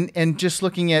 And just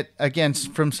looking at, again,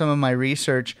 from some of my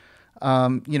research,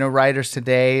 riders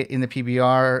today in the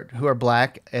PBR who are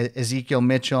black, Ezekiel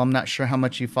Mitchell, I'm not sure how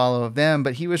much you follow of them,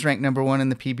 but he was ranked number 1 in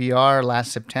the PBR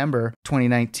last September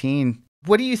 2019.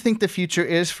 What do you think the future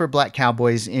is for black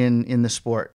cowboys in the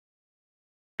sport?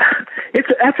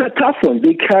 That's a tough one,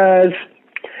 because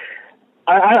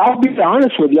I'll be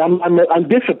honest with you. I'm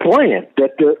disappointed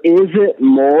that there isn't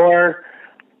more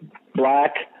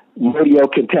black rodeo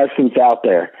contestants out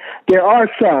there. There are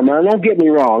some, and don't get me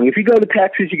wrong. If you go to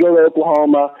Texas, you go to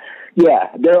Oklahoma,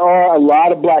 there are a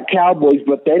lot of black cowboys,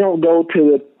 but they don't go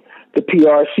to the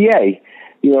PRCA.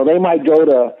 They might go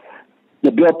to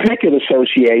the Bill Pickett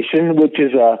Association, which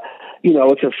is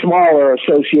it's a smaller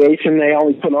association. They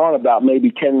only put on about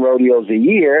maybe 10 rodeos a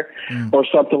year or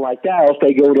something like that. Or if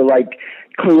they go to like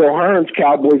Cleo Hearn's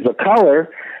Cowboys of Color,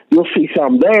 you'll see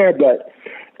some there.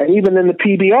 And even in the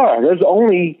PBR, there's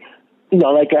only,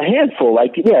 like a handful,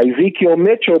 Ezekiel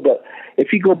Mitchell. But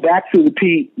if you go back to the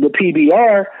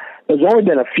PBR, there's only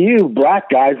been a few black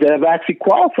guys that have actually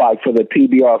qualified for the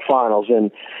PBR finals.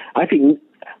 And I think,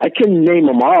 I couldn't name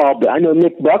them all, but I know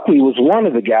Nick Buckley was one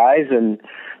of the guys. And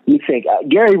you think,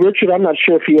 Gary Richard, I'm not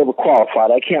sure if he ever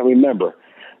qualified. I can't remember.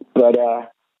 But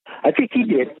I think he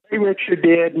did. Gary Richard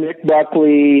did, Nick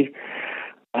Buckley.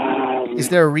 Is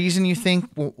there a reason you think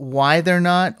why they're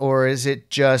not, or is it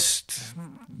just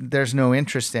there's no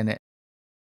interest in it?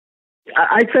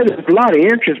 I'd say there's a lot of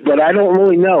interest, but I don't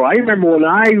really know. I remember when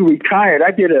I retired,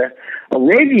 I did a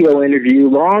radio interview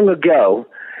long ago,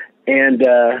 and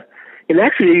And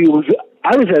actually,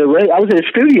 I was at a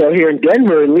studio here in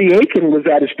Denver, and Lee Aiken was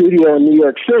at a studio in New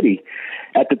York City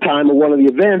at the time of one of the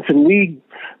events, and we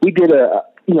did a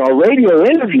radio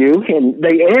interview, and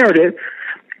they aired it,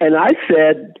 and I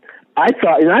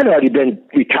thought, and I'd already been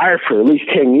retired for at least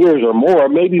 10 years or more,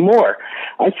 maybe more.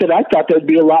 I said, I thought there'd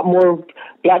be a lot more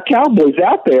black cowboys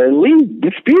out there. And Lee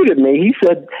disputed me. He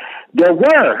said there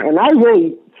were. And I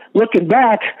really, looking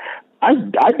back, I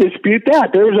dispute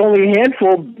that. There was only a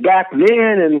handful back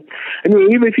then. And I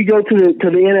mean, even if you go to the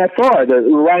NFR, the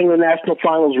Wrangler National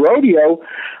Finals Rodeo,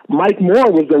 Mike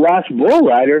Moore was the last bull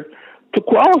rider to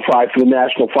qualify for the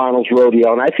National Finals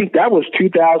Rodeo. And I think that was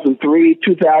 2003,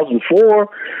 2004,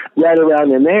 right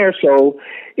around in there. So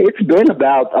it's been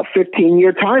about a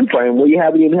 15-year time frame where you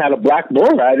haven't even had a black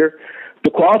bull rider to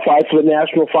qualify for the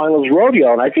National Finals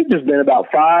Rodeo. And I think there's been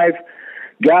about 5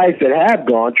 guys that have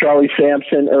gone: Charlie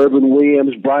Sampson, Urban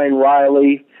Williams, Brian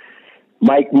Riley,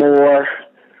 Mike Moore.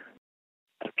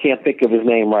 I can't think of his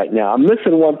name right now. I'm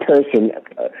missing one person.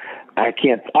 I'll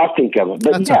think of it.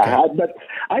 But That's yeah, okay. but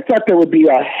I thought there would be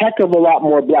a heck of a lot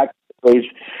more black boys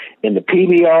in the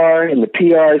PBR, in the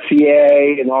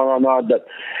PRCA, and on and on. But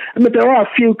I mean, there are a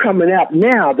few coming up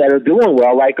now that are doing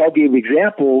well. Like, I'll give you an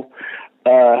example.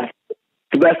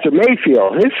 Sylvester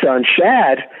Mayfield, his son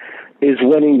Shad, is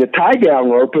winning the tie-down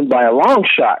roping by a long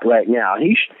shot right now.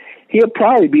 He'll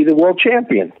probably be the world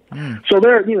champion. So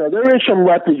there is some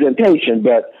representation,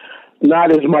 but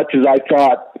not as much as I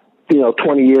thought,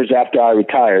 20 years after I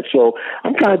retired. So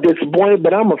I'm kind of disappointed,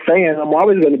 but I'm a fan. I'm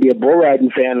always going to be a bull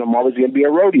riding fan. I'm always going to be a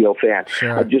rodeo fan.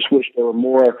 Sure. I just wish there were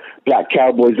more black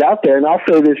cowboys out there. And I'll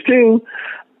say this too,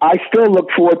 I still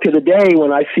look forward to the day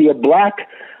when I see a black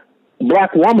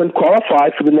woman qualify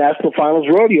for the National Finals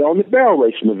Rodeo on the barrel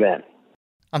racing event.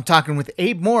 I'm talking with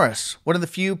Abe Morris, one of the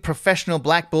few professional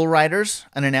black bull riders,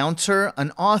 an announcer,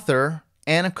 an author,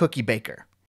 and a cookie baker.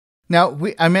 Now,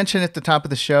 I mentioned at the top of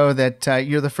the show that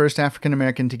you're the first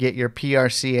African-American to get your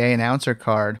PRCA announcer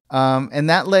card, and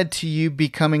that led to you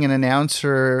becoming an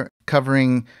announcer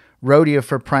covering rodeo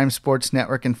for Prime Sports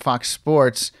Network and Fox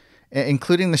Sports,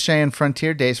 including the Cheyenne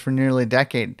Frontier days for nearly a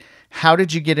decade. How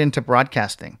did you get into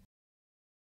broadcasting?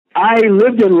 I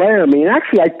lived in Laramie, and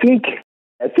actually I think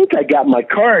I got my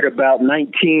card about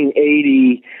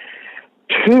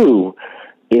 1982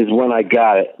 is when I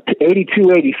got it. 82,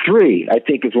 83, I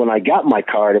think, is when I got my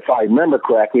card, if I remember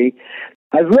correctly.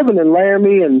 I was living in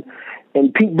Laramie, and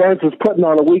Pete Burns was putting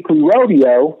on a weekly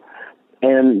rodeo,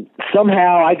 and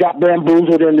somehow I got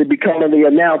bamboozled into becoming the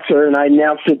announcer, and I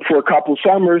announced it for a couple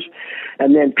summers,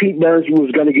 and then Pete Burns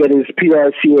was going to get his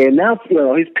PRCA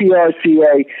his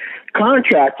PRCA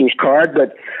contractor's card,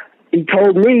 but he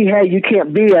told me, hey, you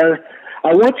can't be I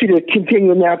want you to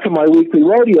continue announcing my weekly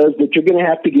rodeos, but you're going to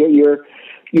have to get your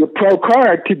pro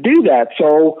card to do that.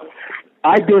 So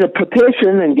I did a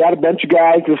petition and got a bunch of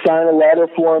guys to sign a letter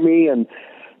for me, and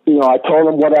I told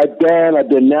them what I'd done. I'd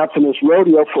been announcing this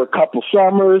rodeo for a couple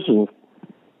summers, and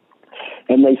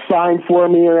they signed for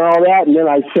me and all that, and then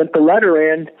I sent the letter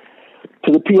in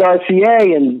to the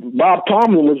PRCA, and Bob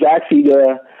Tomlin was actually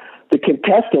the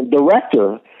contestant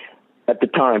director at the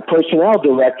time, personnel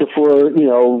director for,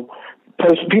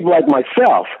 people like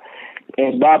myself.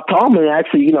 And Bob Tallman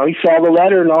actually, he saw the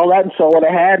letter and all that and saw what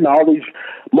I had and all these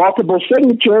multiple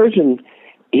signatures, and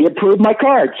he approved my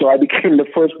card. So I became the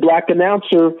first black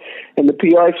announcer in the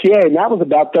PRCA, and that was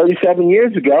about 37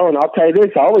 years ago. And I'll tell you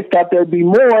this, I always thought there'd be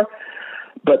more,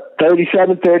 but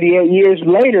 37, 38 years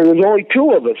later, there's only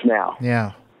 2 of us now.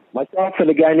 Yeah. Myself and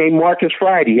a guy named Marcus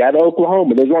Friday out of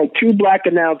Oklahoma. There's only 2 black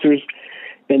announcers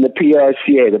in the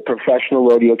PRCA, the Professional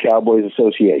Rodeo Cowboys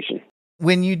Association.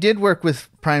 When you did work with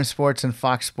Prime Sports and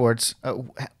Fox Sports,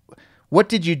 what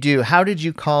did you do? How did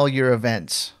you call your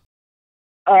events?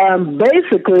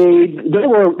 Basically, they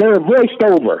were voiced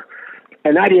over,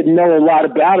 and I didn't know a lot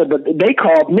about it, but they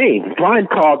called me. Prime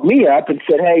called me up and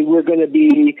said, hey, we're going to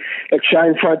be at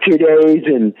Cheyenne Frontier Days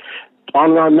and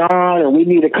on, and we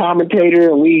need a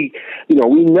commentator, and we know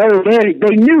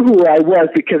they knew who I was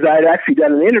because I had actually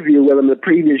done an interview with them the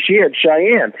previous year at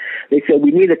Cheyenne. They said,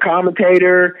 we need a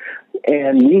commentator,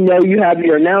 and we know you have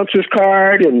your announcer's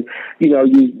card, and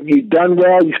you've done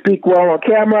well, you speak well on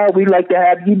camera. We'd like to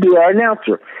have you be our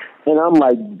announcer. And I'm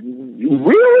like,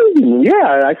 really?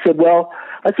 Yeah. And I said,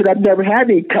 I've never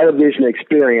had any television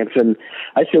experience. And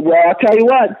I said, well, I'll tell you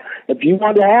what, if you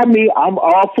want to have me, I'm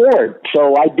all for it.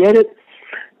 So I did it.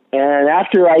 And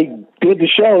after I did the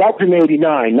show, that was in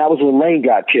 89. That was when Lane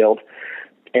got killed.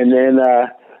 And then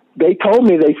they told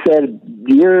me, they said,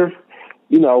 you're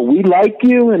we like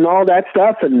you and all that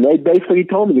stuff. And they basically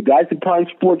told me, the guys at Prime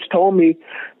Sports told me,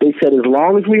 they said, as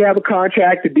long as we have a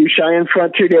contract to do Cheyenne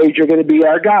Frontier Days, you're going to be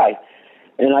our guy.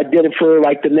 And I did it for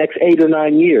like the next 8 or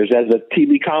 9 years as a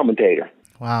TV commentator.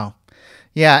 Wow.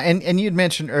 Yeah, and you'd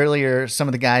mentioned earlier some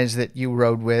of the guys that you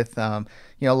rode with, a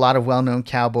lot of well-known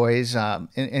cowboys,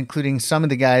 including some of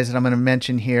the guys that I'm going to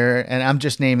mention here, and I'm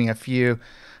just naming a few.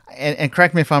 And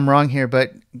correct me if I'm wrong here,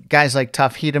 but guys like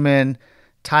Tuff Hedeman,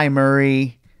 Ty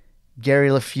Murray, Gary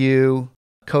LeFew,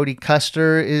 Cody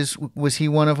Custer, was he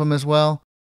one of them as well?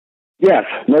 Yes,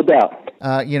 no doubt.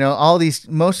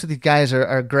 Most of these guys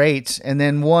are greats. And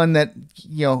then one that,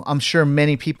 I'm sure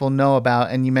many people know about,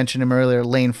 and you mentioned him earlier,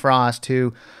 Lane Frost,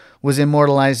 who was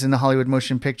immortalized in the Hollywood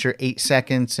motion picture 8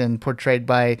 Seconds and portrayed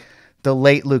by the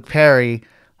late Luke Perry.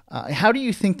 How do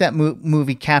you think that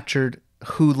movie captured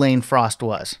who Lane Frost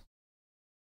was?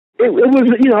 It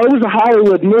was a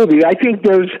Hollywood movie. I think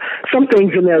there's some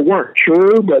things in there weren't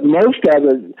true, but most of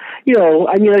it,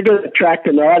 it does attract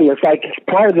an audience. Like,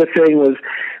 part of the thing was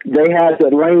they had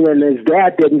that Lane and his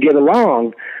dad didn't get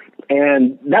along,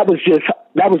 and that was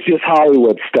just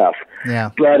Hollywood stuff. Yeah.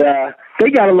 But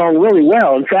they got along really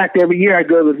well. In fact, every year I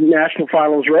go to the National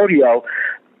Finals Rodeo,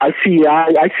 I see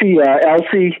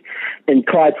Elsie and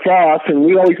Clyde Foss, and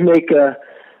we always make a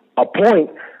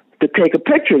point to take a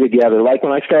picture together. Like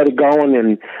when I started going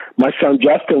and my son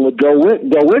Justin would go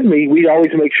with me, we'd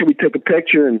always make sure we took a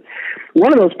picture, and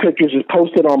one of those pictures is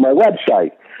posted on my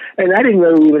website. And I didn't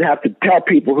really even have to tell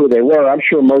people who they were. I'm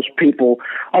sure most people,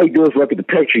 all you do is look at the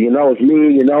picture. It's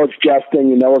me, it's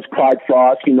Justin, it's Clyde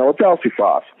Foss, it's Elsie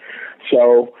Foss.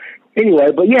 So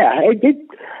anyway, but yeah, I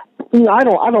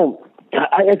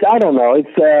don't know.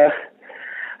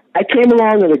 I came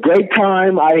along at a great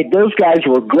time. Those guys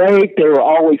were great. They were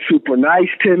always super nice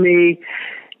to me.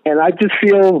 And I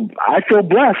feel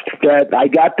blessed that I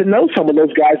got to know some of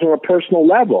those guys on a personal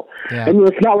level. Yeah. I mean,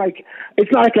 it's not like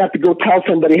I have to go tell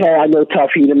somebody, hey, I know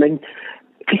Tuff Hedeman.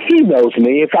 He knows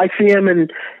me. If I see him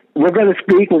and we're going to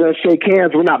speak, we're going to shake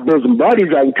hands. We're not bosom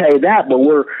buddies, I can tell you that, but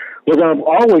we're going to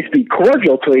always be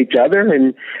cordial to each other.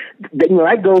 And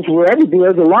that goes wherever.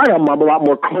 There's a lot of them I'm a lot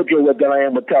more cordial with than I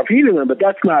am with Tuff Hedeman, but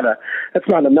that's not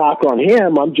a knock on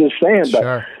him. I'm just saying.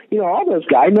 Sure. But all those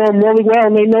guys, I know them really well,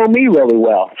 and they know me really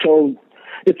well. So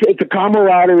it's a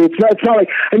camaraderie. It's not like,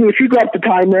 if you go up to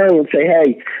Ty Murray and say,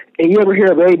 hey, you ever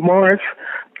hear of Abe Morris?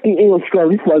 He's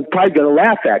probably going to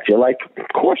laugh at you. Like, of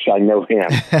course I know him.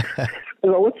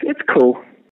 It's cool.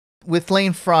 With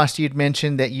Lane Frost, you'd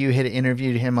mentioned that you had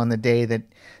interviewed him on the day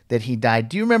that he died.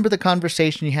 Do you remember the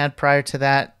conversation you had prior to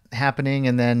that happening,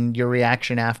 and then your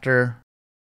reaction after?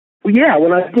 Well, yeah,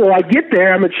 when I get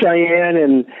there, I'm at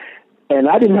Cheyenne, and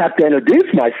I didn't have to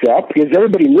introduce myself because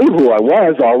everybody knew who I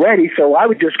was already, so I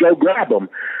would just go grab them.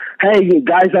 Hey, you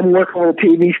guys, I'm working on a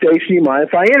TV station. You mind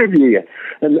if I interview you?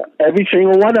 And every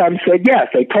single one of them said yes.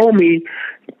 They told me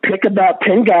pick about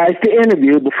 10 guys to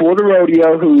interview before the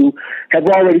rodeo who have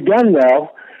already done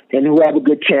well and who have a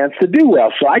good chance to do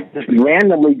well. So I just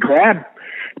randomly grabbed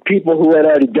people who had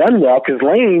already done well because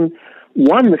Lane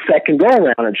won the second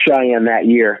go-around at Cheyenne that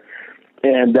year.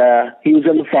 And he was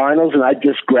in the finals, and I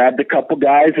just grabbed a couple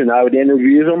guys, and I would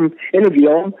interview them.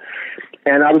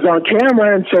 And I was on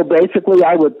camera, and so basically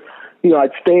I would,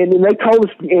 I'd stand, and they told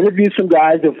us to interview some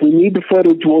guys. If we need the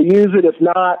footage, we'll use it. If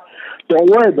not, don't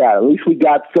worry about it. At least we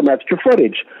got some extra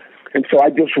footage. And so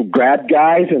I just would grab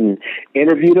guys and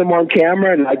interview them on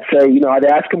camera, and I'd say, I'd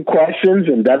ask them questions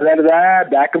and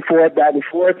da-da-da-da, back and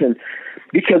forth. And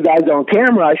because I was on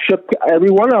camera, I shook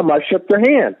every one of them. I shook their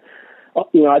hand.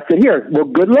 I said, here, well,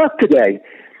 good luck today.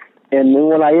 And then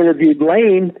when I interviewed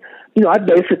Lane, I'd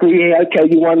basically, okay,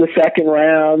 you won the second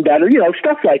round,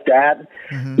 stuff like that.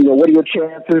 Mm-hmm. What are your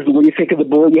chances? What do you think of the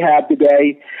bull you have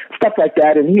today? Stuff like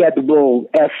that. And he had the bull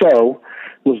SO,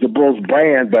 was the bull's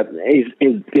brand, but his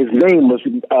name was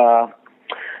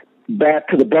Bat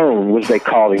to the Bone, was they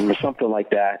called him, or something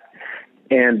like that.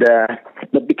 And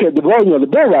but because the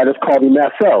bull riders called him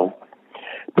SO.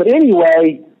 But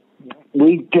anyway,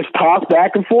 we just talked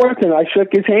back and forth, and I shook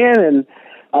his hand, and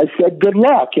I said, good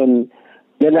luck. And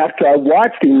then after I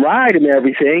watched him ride and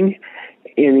everything,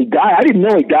 and he died, I didn't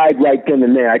know he died right then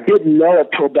and there. I didn't know it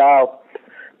till about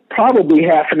probably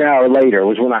half an hour later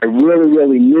was when I really,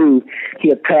 really knew he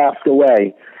had passed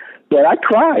away. But I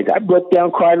cried. I broke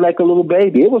down, cried like a little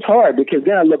baby. It was hard because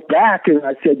then I looked back and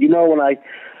I said,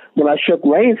 when I shook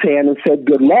Lane's hand and said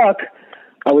good luck,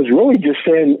 I was really just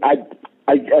saying, I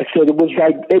said it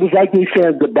was like me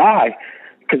saying goodbye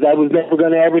because I was never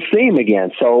going to ever see him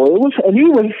again. So it was, and he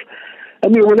was,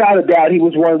 without a doubt, he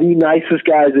was one of the nicest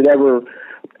guys that ever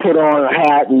put on a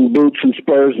hat and boots and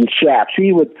spurs and chaps.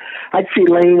 I'd see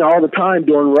Lane all the time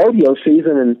during rodeo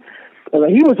season, and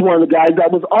he was one of the guys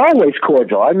that was always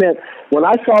cordial. I mean, when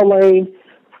I saw Lane,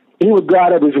 he would go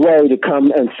out of his way to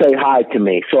come and say hi to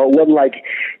me. So it wasn't like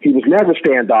he was never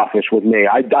standoffish with me.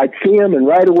 I'd see him, and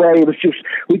right away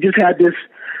we just had this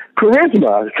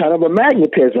charisma, kind of a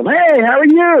magnetism. Hey, how are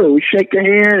you? We shake the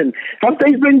hand, and how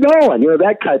things been going?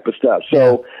 That type of stuff.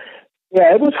 So,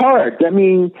 yeah, it was hard. I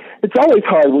mean, it's always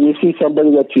hard when you see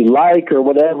somebody that you like or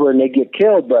whatever, and they get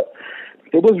killed, but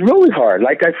it was really hard.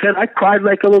 Like I said, I cried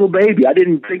like a little baby. I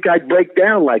didn't think I'd break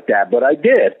down like that, but I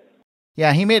did.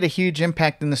 Yeah, he made a huge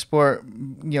impact in the sport,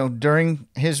 during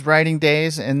his riding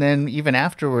days and then even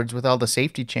afterwards with all the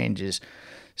safety changes.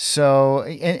 So,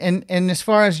 and as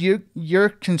far as you're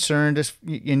concerned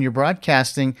in your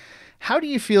broadcasting, how do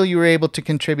you feel you were able to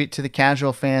contribute to the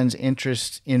casual fans'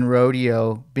 interest in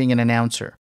rodeo being an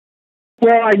announcer?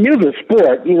 Well, I knew the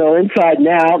sport, inside and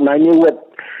out, and I knew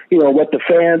what the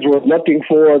fans were looking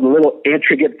for, the little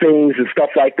intricate things and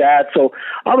stuff like that. So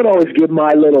I would always give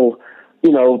my little,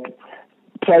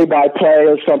 play-by-play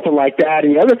or something like that.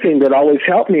 And the other thing that always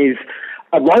helped me is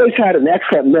I've always had an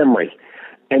excellent memory.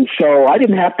 And so I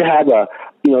didn't have to have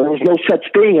there was no such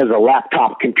thing as a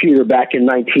laptop computer back in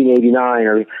 1989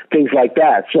 or things like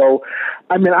that. So,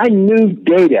 I mean, I knew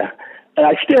data, and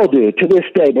I still do to this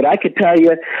day, but I could tell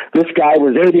you this guy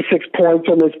was 86 points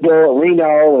on this bull at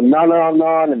Reno and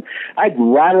on, and I'd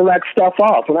rattle that stuff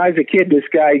off. When I was a kid, this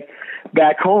guy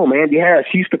back home, Andy Harris,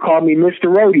 he used to call me Mr.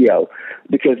 Rodeo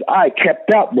because I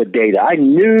kept up with data. I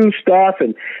knew stuff,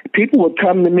 and people would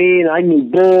come to me, and I knew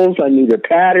bulls, I knew their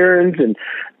patterns, and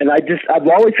I've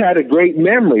always had a great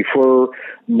memory for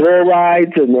bull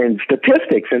rides and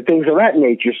statistics and things of that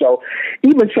nature. So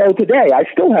even so today, I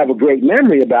still have a great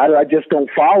memory about it. I just don't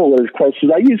follow it as close as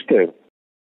I used to.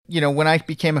 When I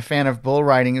became a fan of bull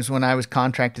riding is when I was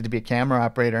contracted to be a camera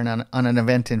operator on an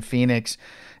event in Phoenix.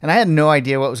 And I had no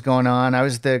idea what was going on. I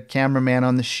was the cameraman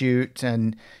on the shoot,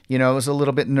 and, I was a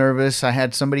little bit nervous. I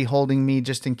had somebody holding me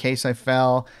just in case I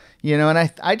fell,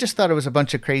 and I just thought it was a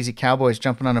bunch of crazy cowboys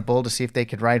jumping on a bull to see if they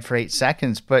could ride for 8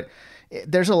 seconds. But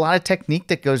there's a lot of technique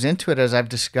that goes into it, as I've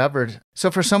discovered.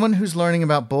 So for someone who's learning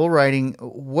about bull riding,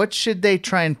 what should they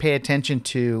try and pay attention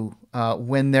to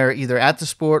when they're either at the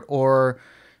sport or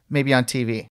maybe on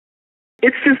TV?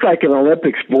 It's just like an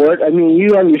Olympic sport. I mean,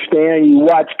 you understand, you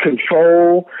watch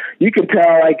control. You can tell,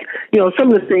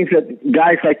 some of the things that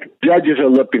guys like judges are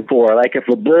looking for, like if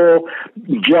a bull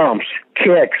jumps,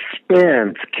 kicks,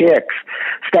 spins, kicks,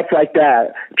 stuff like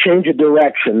that, change of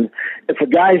direction. If a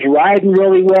guy's riding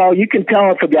really well, you can tell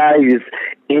if a guy is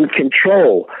in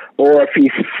control or if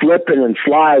he's slipping and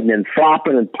sliding and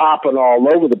flopping and popping all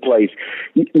over the place.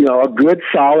 A good,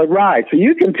 solid ride. So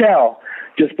you can tell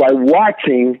just by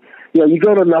watching. You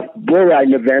go to enough bull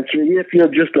riding events, or if you're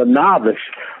just a novice,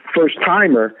 first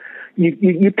timer,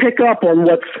 you pick up on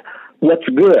what's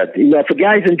good. If a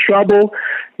guy's in trouble,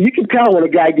 you can tell when a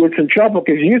guy gets in trouble,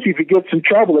 because usually if he gets in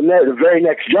trouble, and the very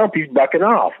next jump he's bucking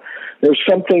off. There's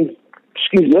some things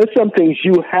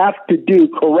you have to do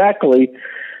correctly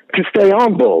to stay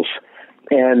on bulls.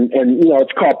 And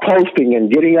it's called posting and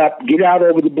get out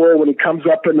over the bull when he comes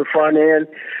up in the front end,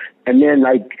 and then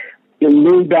you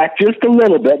lean back just a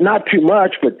little bit, not too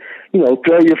much, but,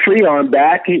 throw your free arm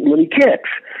back when he kicks.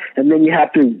 And then you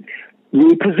have to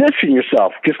reposition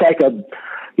yourself, just like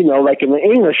like in an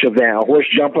English event, a horse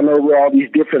jumping over all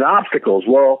these different obstacles.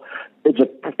 Well, it's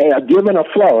a give and a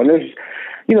flow. And there's,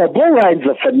 bull riding's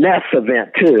a finesse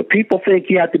event too. People think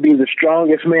you have to be the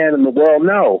strongest man in the world.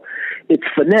 No, it's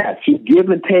finesse. You give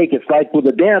and take. It's like with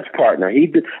a dance partner.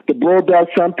 The bull does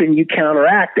something, you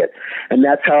counteract it, and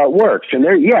that's how it works. And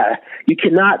you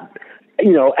cannot,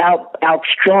 out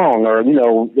strong, or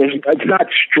it's not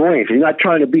strength. You're not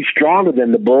trying to be stronger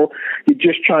than the bull. You're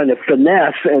just trying to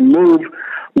finesse and move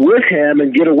with him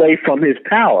and get away from his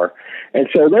power. And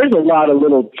so there's a lot of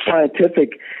little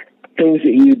scientific things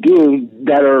that you do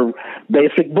that are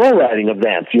basic bull riding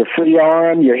events. Your free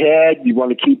arm, your head, you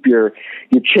want to keep your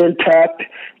chin tucked,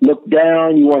 look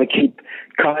down, you want to keep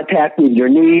contact with your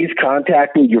knees,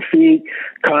 contact with your feet,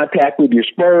 contact with your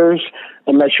spurs,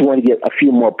 unless you want to get a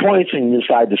few more points and you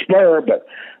decide to spur. But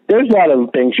there's a lot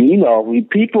of things,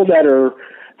 people that are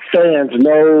fans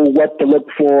know what to look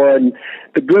for, and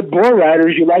the good bull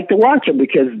riders, you like to watch them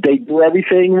because they do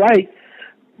everything right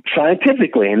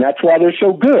scientifically, and that's why they're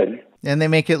so good. And they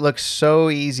make it look so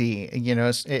easy,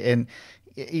 and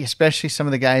especially some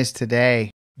of the guys today,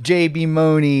 J.B.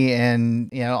 Money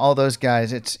and, all those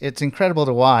guys. It's incredible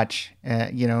to watch,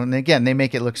 and again, they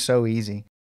make it look so easy.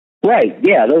 Right.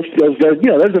 Yeah. There's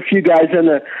a few guys in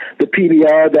the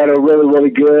PBR that are really, really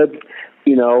good,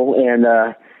 and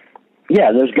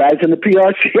there's guys in the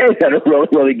PRCA that are really,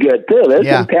 really good too. There's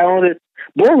some talented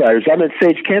bull riders. I'm at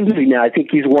Sage Kemsley now. I think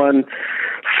he's won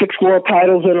 6 world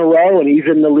titles in a row, and he's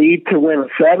in the lead to win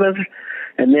a 7th.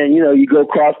 And then, you go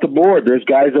across the board. There's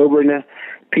guys over in the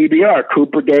PBR,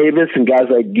 Cooper Davis, and guys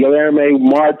like Guilherme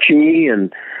Marchi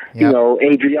and,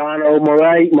 Adriano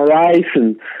Morais,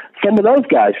 and some of those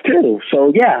guys too.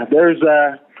 So there's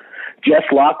Jess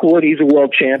Lockwood. He's a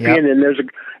world champion, and there's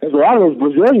a lot of those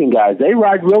Brazilian guys. They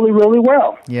ride really, really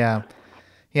well. Yeah,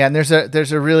 and there's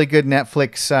a really good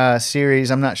Netflix series.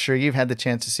 I'm not sure you've had the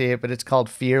chance to see it, but it's called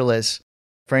Fearless.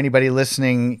 For anybody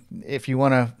listening, if you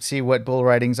want to see what bull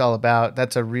riding's all about,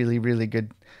 that's a really, really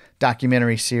good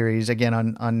documentary series, again,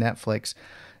 on Netflix.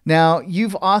 Now,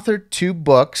 you've authored 2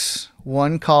 books,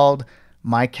 one called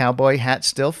My Cowboy Hat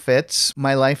Still Fits,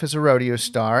 My Life as a Rodeo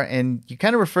Star, and you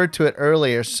kind of referred to it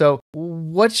earlier. So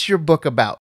what's your book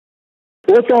about?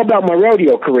 Well, it's all about my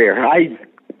rodeo career. I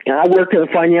worked in the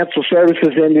financial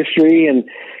services industry, and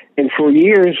for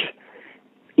years,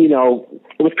 it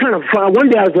was kind of fun. One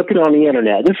day I was looking on the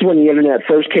internet. This is when the internet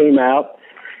first came out,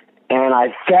 and I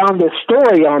found this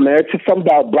story on there. It's something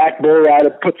about black bull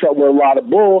rider puts up with a lot of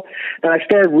bull, and I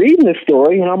started reading this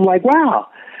story, and I'm like, wow.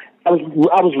 I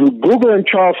was Googling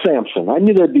Charles Sampson. I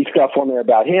knew there'd be stuff on there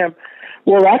about him.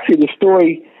 Well, actually, the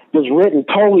story was written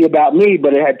totally about me,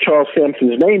 but it had Charles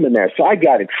Sampson's name in there, so I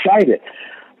got excited.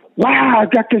 Wow, I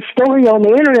got this story on the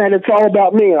internet. It's all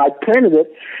about me. And I printed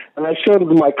it, and I showed it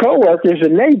to my coworkers,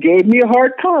 and they gave me a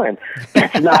hard time.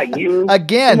 That's not you.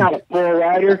 Again. You're not a bull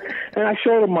rider. And I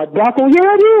showed them my buckle. Yeah,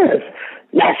 it is.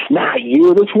 That's not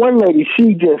you. This one lady,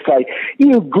 she just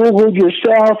you Googled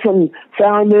yourself and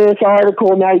found this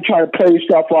article, and now you try to play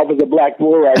yourself off as a black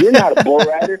bull rider. You're not a bull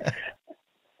rider.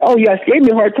 Oh, yes, gave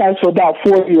me a hard time. So about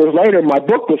 4 years later, my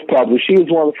book was published. She was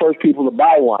one of the first people to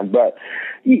buy one. But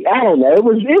I don't know. It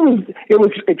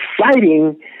was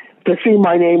exciting to see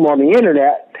my name on the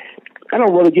internet. I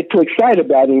don't really get too excited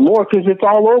about it anymore because it's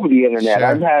all over the internet. Sure.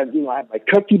 I have my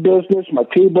cookie business, my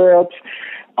 2 books.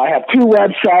 I have 2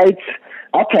 websites.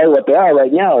 I'll tell you what they are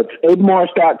right now. It's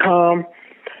abemorris.com,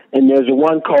 and there's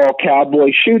one called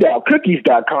Cowboy Chute Out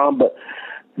Cookies.com. But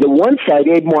the one site,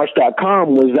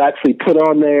 abemorris.com, was actually put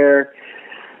on there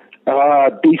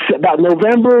about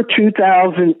November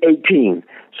 2018.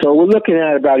 So we're looking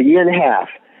at about a year and a half.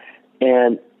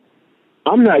 And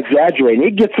I'm not exaggerating.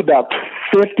 It gets about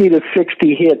 50 to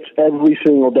 60 hits every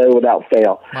single day without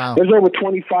fail. Wow. There's over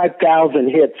 25,000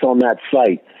 hits on that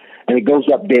site, and it goes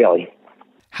up daily.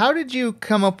 How did you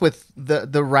come up with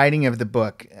the writing of the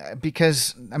book?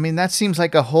 Because, that seems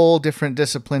like a whole different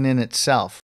discipline in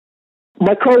itself.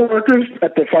 My coworkers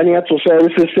at the financial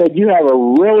services said, you have a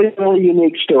really, really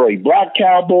unique story. Black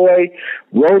cowboy,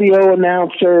 rodeo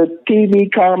announcer, TV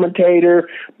commentator,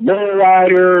 bull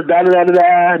rider,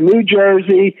 da-da-da-da-da, New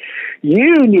Jersey.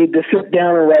 You need to sit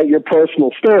down and write your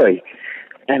personal story.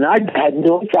 And I hadn't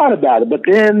really thought about it. But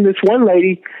then this one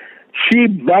lady, she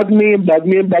bugged me about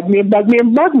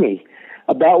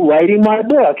writing my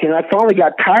book. And I finally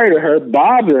got tired of her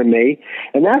bothering me.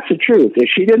 And that's the truth. If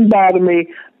she didn't bother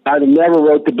me, I'd have never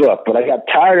wrote the book. But I got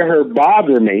tired of her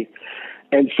bothering me.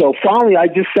 And so finally I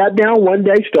just sat down one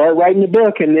day, started writing the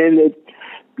book. And then it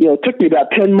took me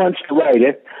about 10 months to write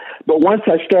it. But once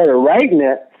I started writing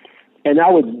it, and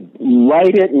I would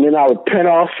write it, and then I would print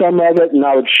off some of it, and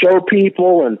I would show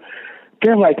people, and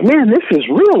they're like, man, this is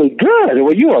really good.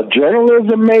 Were you a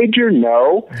journalism major?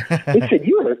 No. They said,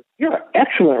 you're an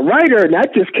excellent writer. And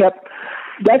that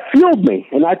fueled me.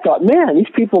 And I thought, man, these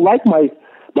people like my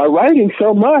writing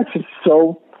so much.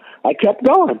 So I kept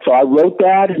going. So I wrote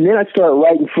that, and then I started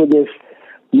writing for this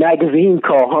magazine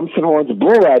called Humps and Horns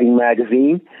Bull Riding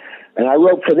Magazine. And I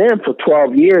wrote for them for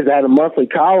 12 years. I had a monthly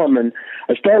column, and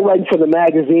I started writing for the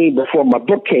magazine before my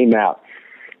book came out.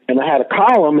 And I had a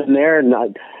column in there, and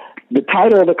the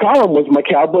title of the column was My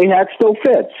Cowboy Hat Still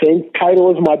Fits, same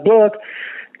title as my book.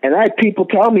 And I had people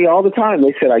tell me all the time.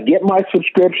 They said, I get my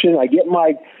subscription, I get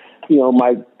my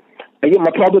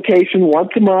publication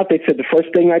once a month. They said the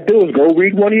first thing I do is go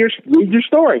read your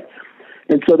story.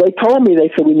 And so they told me,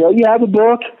 they said, we know you have a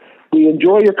book, we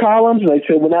enjoy your columns, and they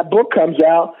said, when that book comes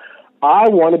out, I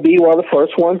want to be one of the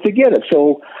first ones to get it.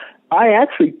 So I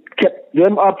actually kept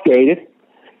them updated,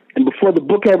 and before the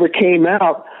book ever came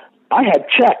out, I had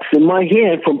checks in my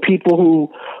hand from people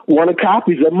who wanted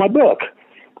copies of my book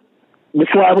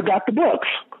before I ever got the books.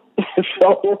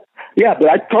 So, yeah, but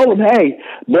I told them, hey,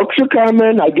 books are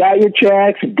coming. I got your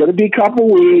checks. It's going to be a couple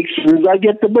weeks. As soon as I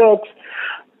get the books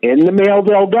in the mail,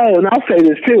 they'll go. And I'll say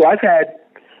this, too. I've had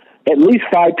at least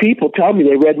 5 people tell me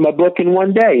they read my book in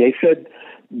one day. They said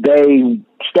they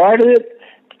started it,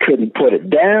 couldn't put it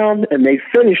down, and they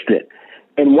finished it.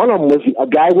 And one of them was a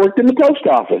guy who worked in the post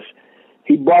office.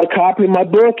 He bought a copy of my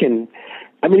book, and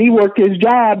he worked his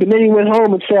job, and then he went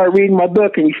home and started reading my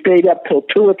book, and he stayed up till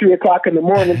 2 or 3 o'clock in the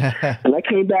morning. And I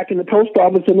came back in the post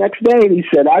office the next day, and he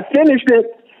said, "I finished it."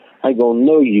 I go,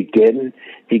 "No, you didn't."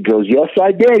 He goes, "Yes,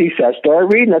 I did." He said, "I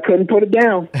started reading, I couldn't put it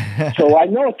down." So I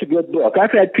know it's a good book.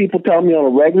 I've had people tell me on a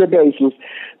regular basis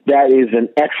that is an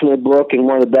excellent book and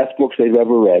one of the best books they've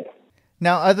ever read.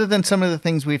 Now, other than some of the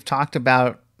things we've talked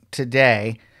about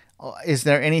today, is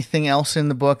there anything else in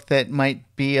the book that might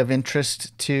be of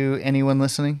interest to anyone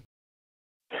listening?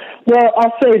 Well,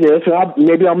 I'll say this, and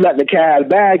maybe I'm letting the cat out of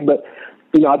the bag, but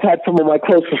I've had some of my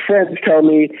closest friends tell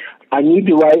me I need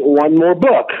to write one more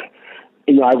book.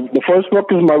 The first book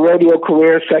was my rodeo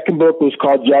career. Second book was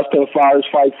called Justin Father's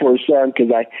Fight for His Son,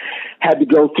 because I had to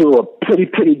go through a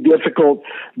pretty difficult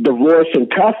divorce and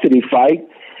custody fight.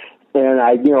 And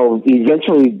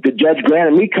eventually the judge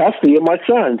granted me custody of my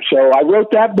son. So I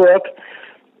wrote that book,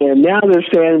 and now they're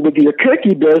saying with your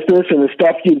cookie business and the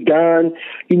stuff you've done,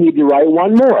 you need to write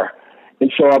one more.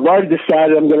 And so I've already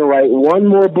decided I'm going to write one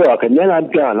more book, and then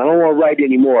I'm done. I don't want to write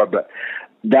any more, but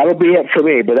that'll be it for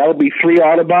me. But that'll be 3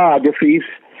 autobiographies.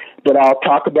 But I'll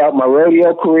talk about my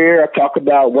rodeo career. I'll talk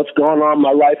about what's going on in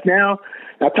my life now.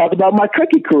 I'll talk about my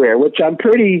cookie career, which I'm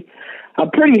pretty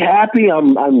happy.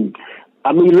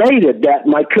 I'm elated that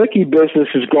my cookie business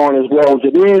is going as well as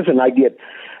it is, and I get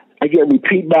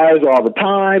repeat buyers all the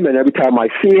time, and every time I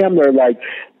see them,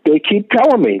 they keep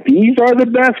telling me these are the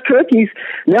best cookies.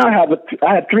 Now I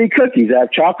have 3 cookies. I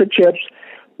have chocolate chips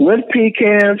with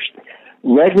pecans,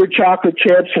 regular chocolate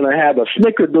chips, and I have a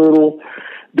snickerdoodle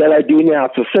that I do now.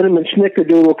 It's a cinnamon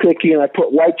snickerdoodle cookie, and I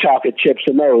put white chocolate chips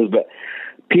in those. But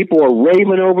people are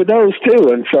raving over those too,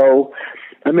 and so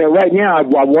right now I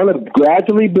want to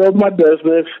gradually build my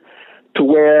business to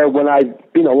where when I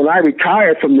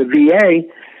retire from the VA,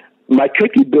 my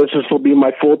cookie business will be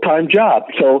my full-time job.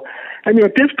 So, at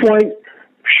this point,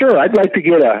 sure, I'd like to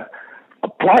get a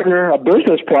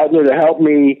business partner to help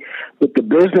me with the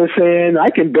business end. I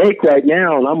can bake right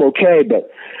now, and I'm okay,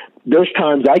 but there's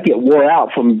times I get wore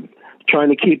out from trying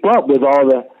to keep up with all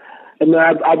the. And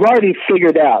I've already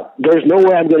figured out there's no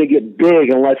way I'm going to get big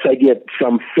unless I get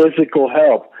some physical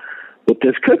help with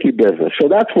this cookie business. So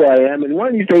that's where I am. And one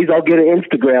of these days I'll get an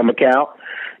Instagram account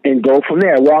and go from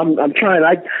there. Well, I'm trying.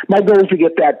 My goal is to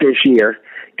get that this year,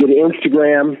 get an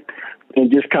Instagram,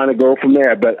 and just kind of go from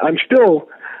there. But I'm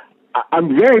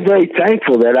very, very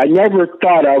thankful that I never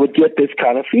thought I would get this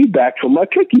kind of feedback from my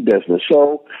cookie business.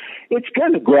 So it's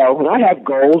going to grow, and I have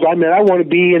goals. I want to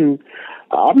be in.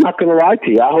 I'm not going to lie to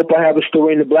you. I hope I have a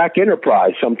story in the Black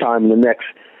Enterprise sometime in the next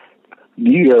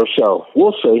year or so.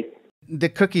 We'll see. The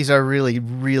cookies are really,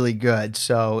 really good.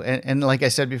 So, and like I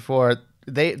said before,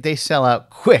 they sell out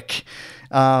quick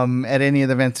at any of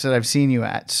the events that I've seen you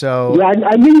at. So yeah,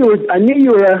 I knew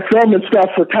you were filming stuff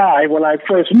for Ty when I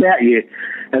first met you,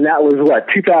 and that was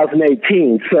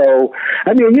 2018. So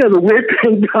the weird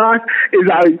thing, Don, is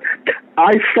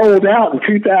I sold out in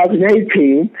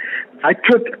 2018. I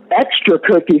took extra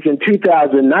cookies in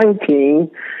 2019,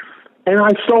 and I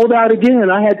sold out again.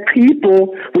 I had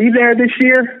people. Were you there this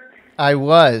year? I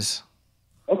was.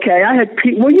 Okay, I had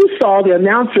people. Well, you saw the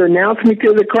announcer announce me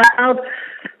to the crowd,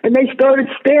 and they started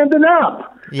standing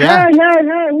up. Yeah. Hey,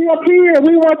 we up here.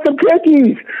 We want some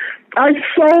cookies. I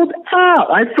sold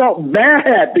out. I felt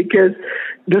bad because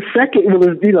the second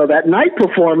was, that night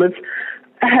performance,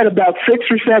 I had about 6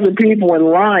 or 7 people in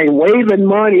line waving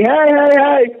money.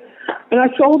 Hey. And I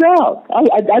sold out.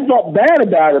 I felt bad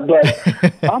about it,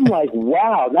 but I'm like,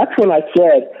 wow. That's when I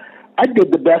said I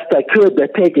did the best I could to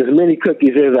take as many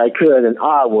cookies as I could, and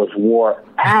I was wore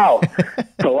out.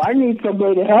 So I need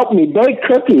somebody to help me bake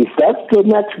cookies. That's the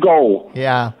next goal.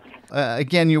 Yeah.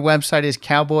 Again, your website is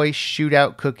Cowboy Chute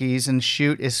Out Cookies, and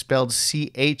chute is spelled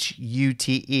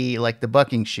CHUTE, like the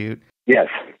bucking chute. Yes.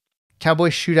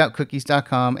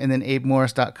 CowboyShuteOutCookies.com, and then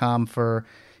AbeMorris.com for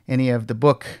any of the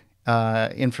book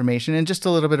information and just a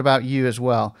little bit about you as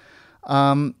well.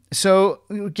 So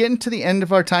we're getting to the end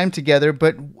of our time together,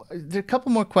 but there are a couple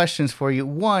more questions for you.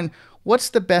 One, what's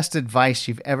the best advice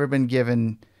you've ever been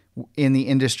given in the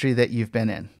industry that you've been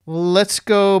in? Let's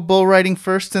go bull riding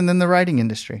first and then the riding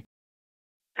industry.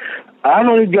 I'm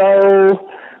going to go,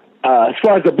 as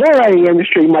far as the bull riding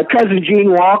industry, my cousin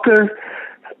Gene Walker,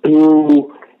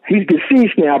 he's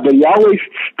deceased now, but he always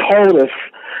told us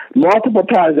multiple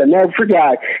times, I never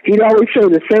forgot, he'd always say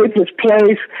the safest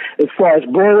place as far as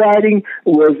bull riding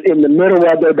was in the middle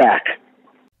of their back.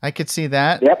 I could see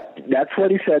that. Yep, that's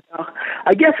what he said. Now,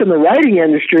 I guess in the writing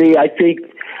industry, I think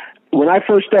when I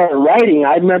first started writing,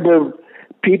 I remember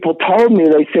people told me,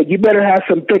 they said, you better have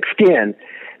some thick skin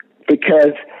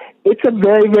because it's a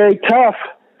very, very tough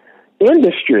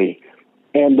industry.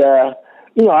 And,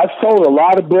 I've sold a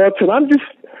lot of books, and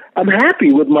I'm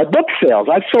happy with my book sales.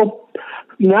 I've sold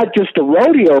not just the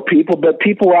rodeo people, but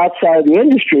people outside the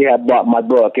industry have bought my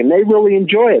book, and they really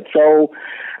enjoy it. So,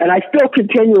 and I still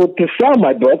continue to sell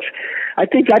my books. I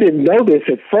think I didn't know this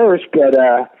at first, but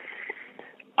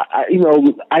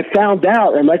I found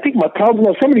out, and I think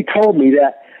somebody told me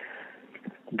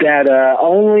that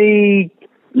only.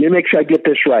 Let me make sure I get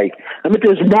this right. I mean,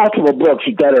 there's multiple books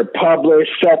that are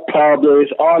published,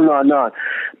 self-published, on and on and on.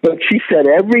 But she said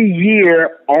every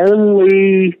year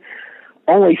only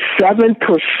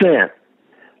 7%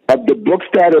 of the books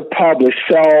that are published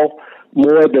sell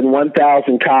more than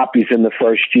 1,000 copies in the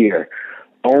first year.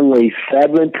 Only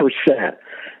 7%.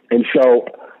 And so,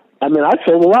 I mean, I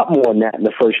sold a lot more than that in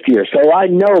the first year. So I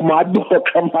know my book,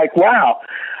 I'm like, wow.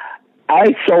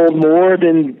 I sold more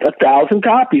than 1,000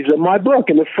 copies of my book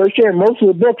in the first year. Most of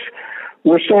the books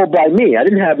were sold by me. I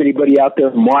didn't have anybody out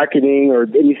there marketing or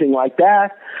anything like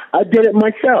that. I did it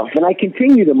myself, and I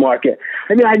continue to market.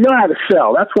 I mean, I know how to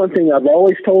sell. That's one thing I've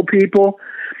always told people.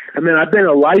 I mean, I've been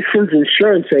a licensed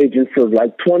insurance agent for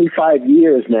like 25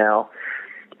 years now.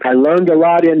 I learned a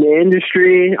lot in the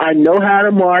industry. I know how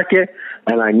to market,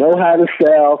 and I know how to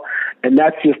sell, and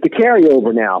that's just the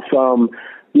carryover now from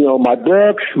my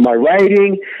books, my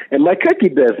writing, and my cookie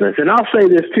business. And I'll say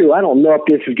this too, I don't know if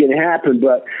this is going to happen,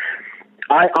 but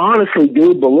I honestly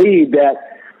do believe that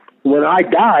when I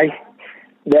die,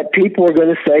 that people are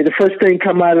going to say, the first thing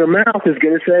come out of their mouth is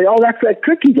going to say, oh, that's that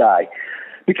cookie guy.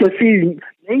 Because, see,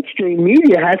 mainstream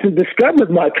media hasn't discovered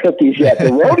my cookies yet.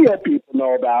 The rodeo people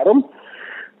know about them.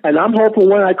 And I'm hoping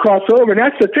when I cross over, and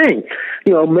that's the thing.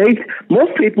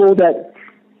 Most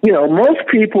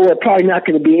people are probably not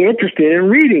going to be interested in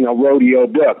reading a rodeo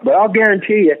book, but I'll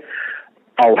guarantee you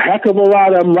a heck of a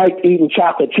lot of them like eating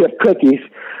chocolate chip cookies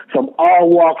from all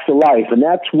walks of life, and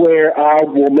that's where I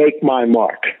will make my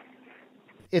mark.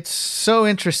 It's so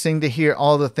interesting to hear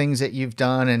all the things that you've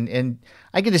done, and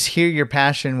I can just hear your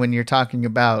passion when you're talking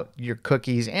about your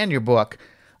cookies and your book.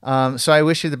 So I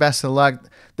wish you the best of luck.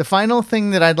 The final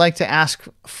thing that I'd like to ask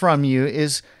from you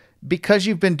is, because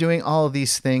you've been doing all of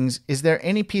these things, is there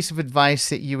any piece of advice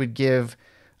that you would give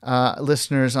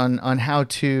listeners on how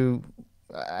to,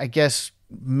 I guess,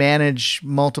 manage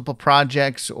multiple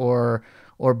projects or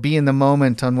be in the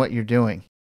moment on what you're doing?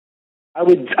 I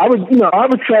would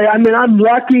say, I mean, I'm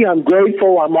lucky, I'm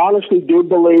grateful, I honestly do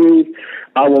believe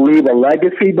I will leave a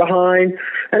legacy behind.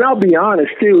 And I'll be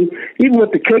honest, too, even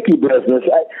with the cookie business,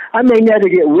 I may never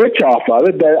get rich off of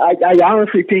it, but I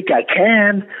honestly think I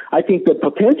can. I think the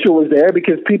potential is there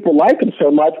because people like them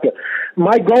so much. But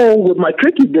my goal with my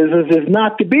cookie business is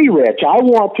not to be rich. I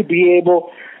want to be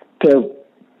able to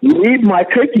leave my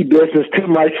cookie business to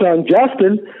my son,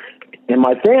 Justin, and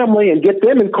my family and get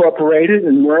them incorporated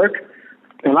and work.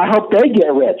 And I hope they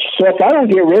get rich. So if I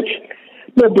don't get rich,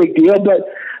 no big deal. But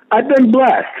I've been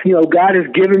blessed. God has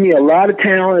given me a lot of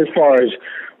talent as far as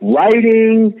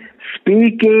writing,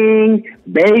 speaking,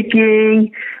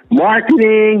 baking,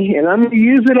 marketing, and I'm going to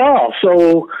use it all.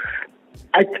 So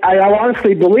I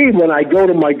honestly believe when I go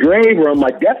to my grave or on my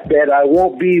deathbed, I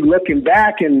won't be looking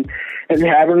back and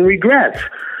having regrets.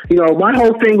 My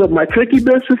whole thing with my cookie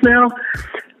business now,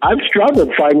 I've struggled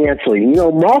financially,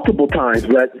 multiple times,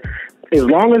 but as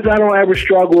long as I don't ever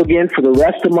struggle again for the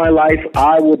rest of my life,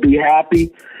 I will be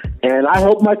happy. And I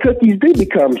hope my cookies do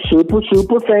become super,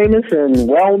 super famous and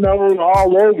well-known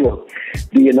all over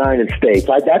the United States.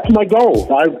 That's my goal.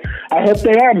 I hope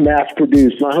they are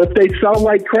mass-produced, and I hope they sell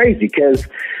like crazy, because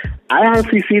I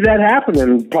honestly see that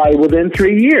happening probably within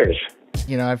 3 years.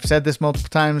 I've said this multiple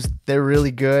times, they're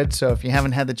really good. So if you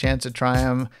haven't had the chance to try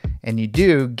them and you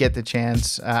do get the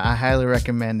chance, I highly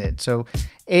recommend it. So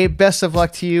Abe, best of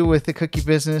luck to you with the cookie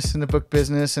business and the book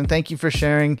business. And thank you for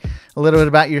sharing a little bit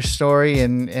about your story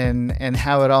and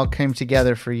how it all came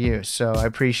together for you. So I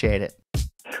appreciate it.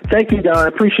 Thank you, Don. I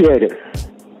appreciate it.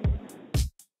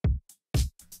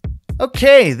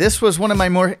 Okay, this was one of my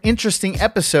more interesting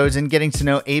episodes in getting to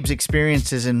know Abe's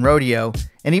experiences in rodeo.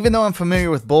 And even though I'm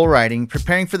familiar with bull riding,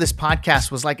 preparing for this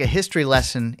podcast was like a history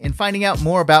lesson in finding out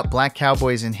more about black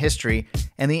cowboys in history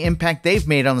and the impact they've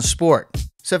made on the sport.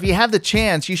 So if you have the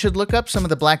chance, you should look up some of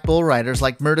the black bull riders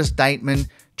like Murtis Deitman,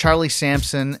 Charlie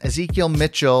Sampson, Ezekiel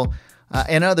Mitchell,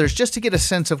 and others, just to get a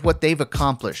sense of what they've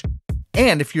accomplished.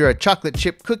 And if you're a chocolate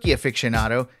chip cookie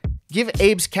aficionado, give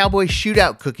Abe's Cowboy Chute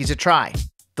Out Cookies a try.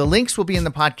 The links will be in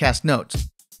the podcast notes.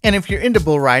 And if you're into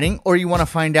bull riding or you want to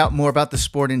find out more about the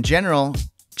sport in general,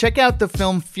 check out the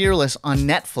film Fearless on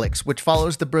Netflix, which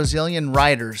follows the Brazilian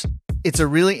riders. It's a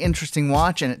really interesting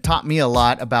watch, and it taught me a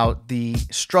lot about the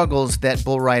struggles that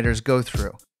bull riders go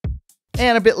through.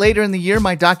 And a bit later in the year,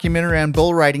 my documentary on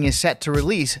bull riding is set to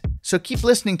release, so keep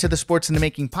listening to the Sports in the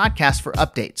Making podcast for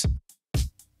updates.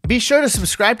 Be sure to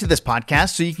subscribe to this podcast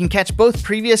so you can catch both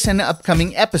previous and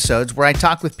upcoming episodes where I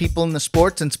talk with people in the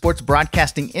sports and sports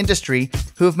broadcasting industry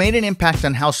who have made an impact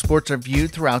on how sports are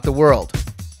viewed throughout the world.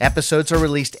 Episodes are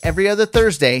released every other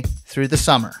Thursday through the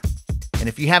summer. And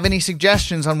if you have any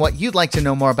suggestions on what you'd like to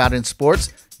know more about in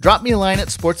sports, drop me a line at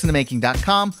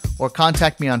sportsinthemaking.com or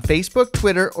contact me on Facebook,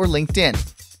 Twitter, or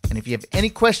LinkedIn. And if you have any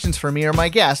questions for me or my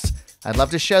guests, I'd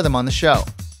love to share them on the show.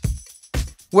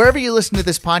 Wherever you listen to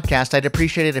this podcast, I'd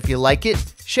appreciate it if you like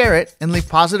it, share it, and leave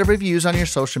positive reviews on your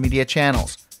social media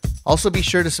channels. Also, be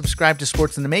sure to subscribe to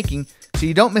Sports in the Making so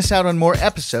you don't miss out on more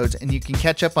episodes and you can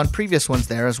catch up on previous ones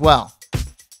there as well.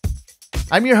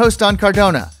 I'm your host, Don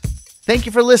Cardona. Thank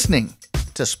you for listening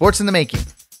to Sports in the Making.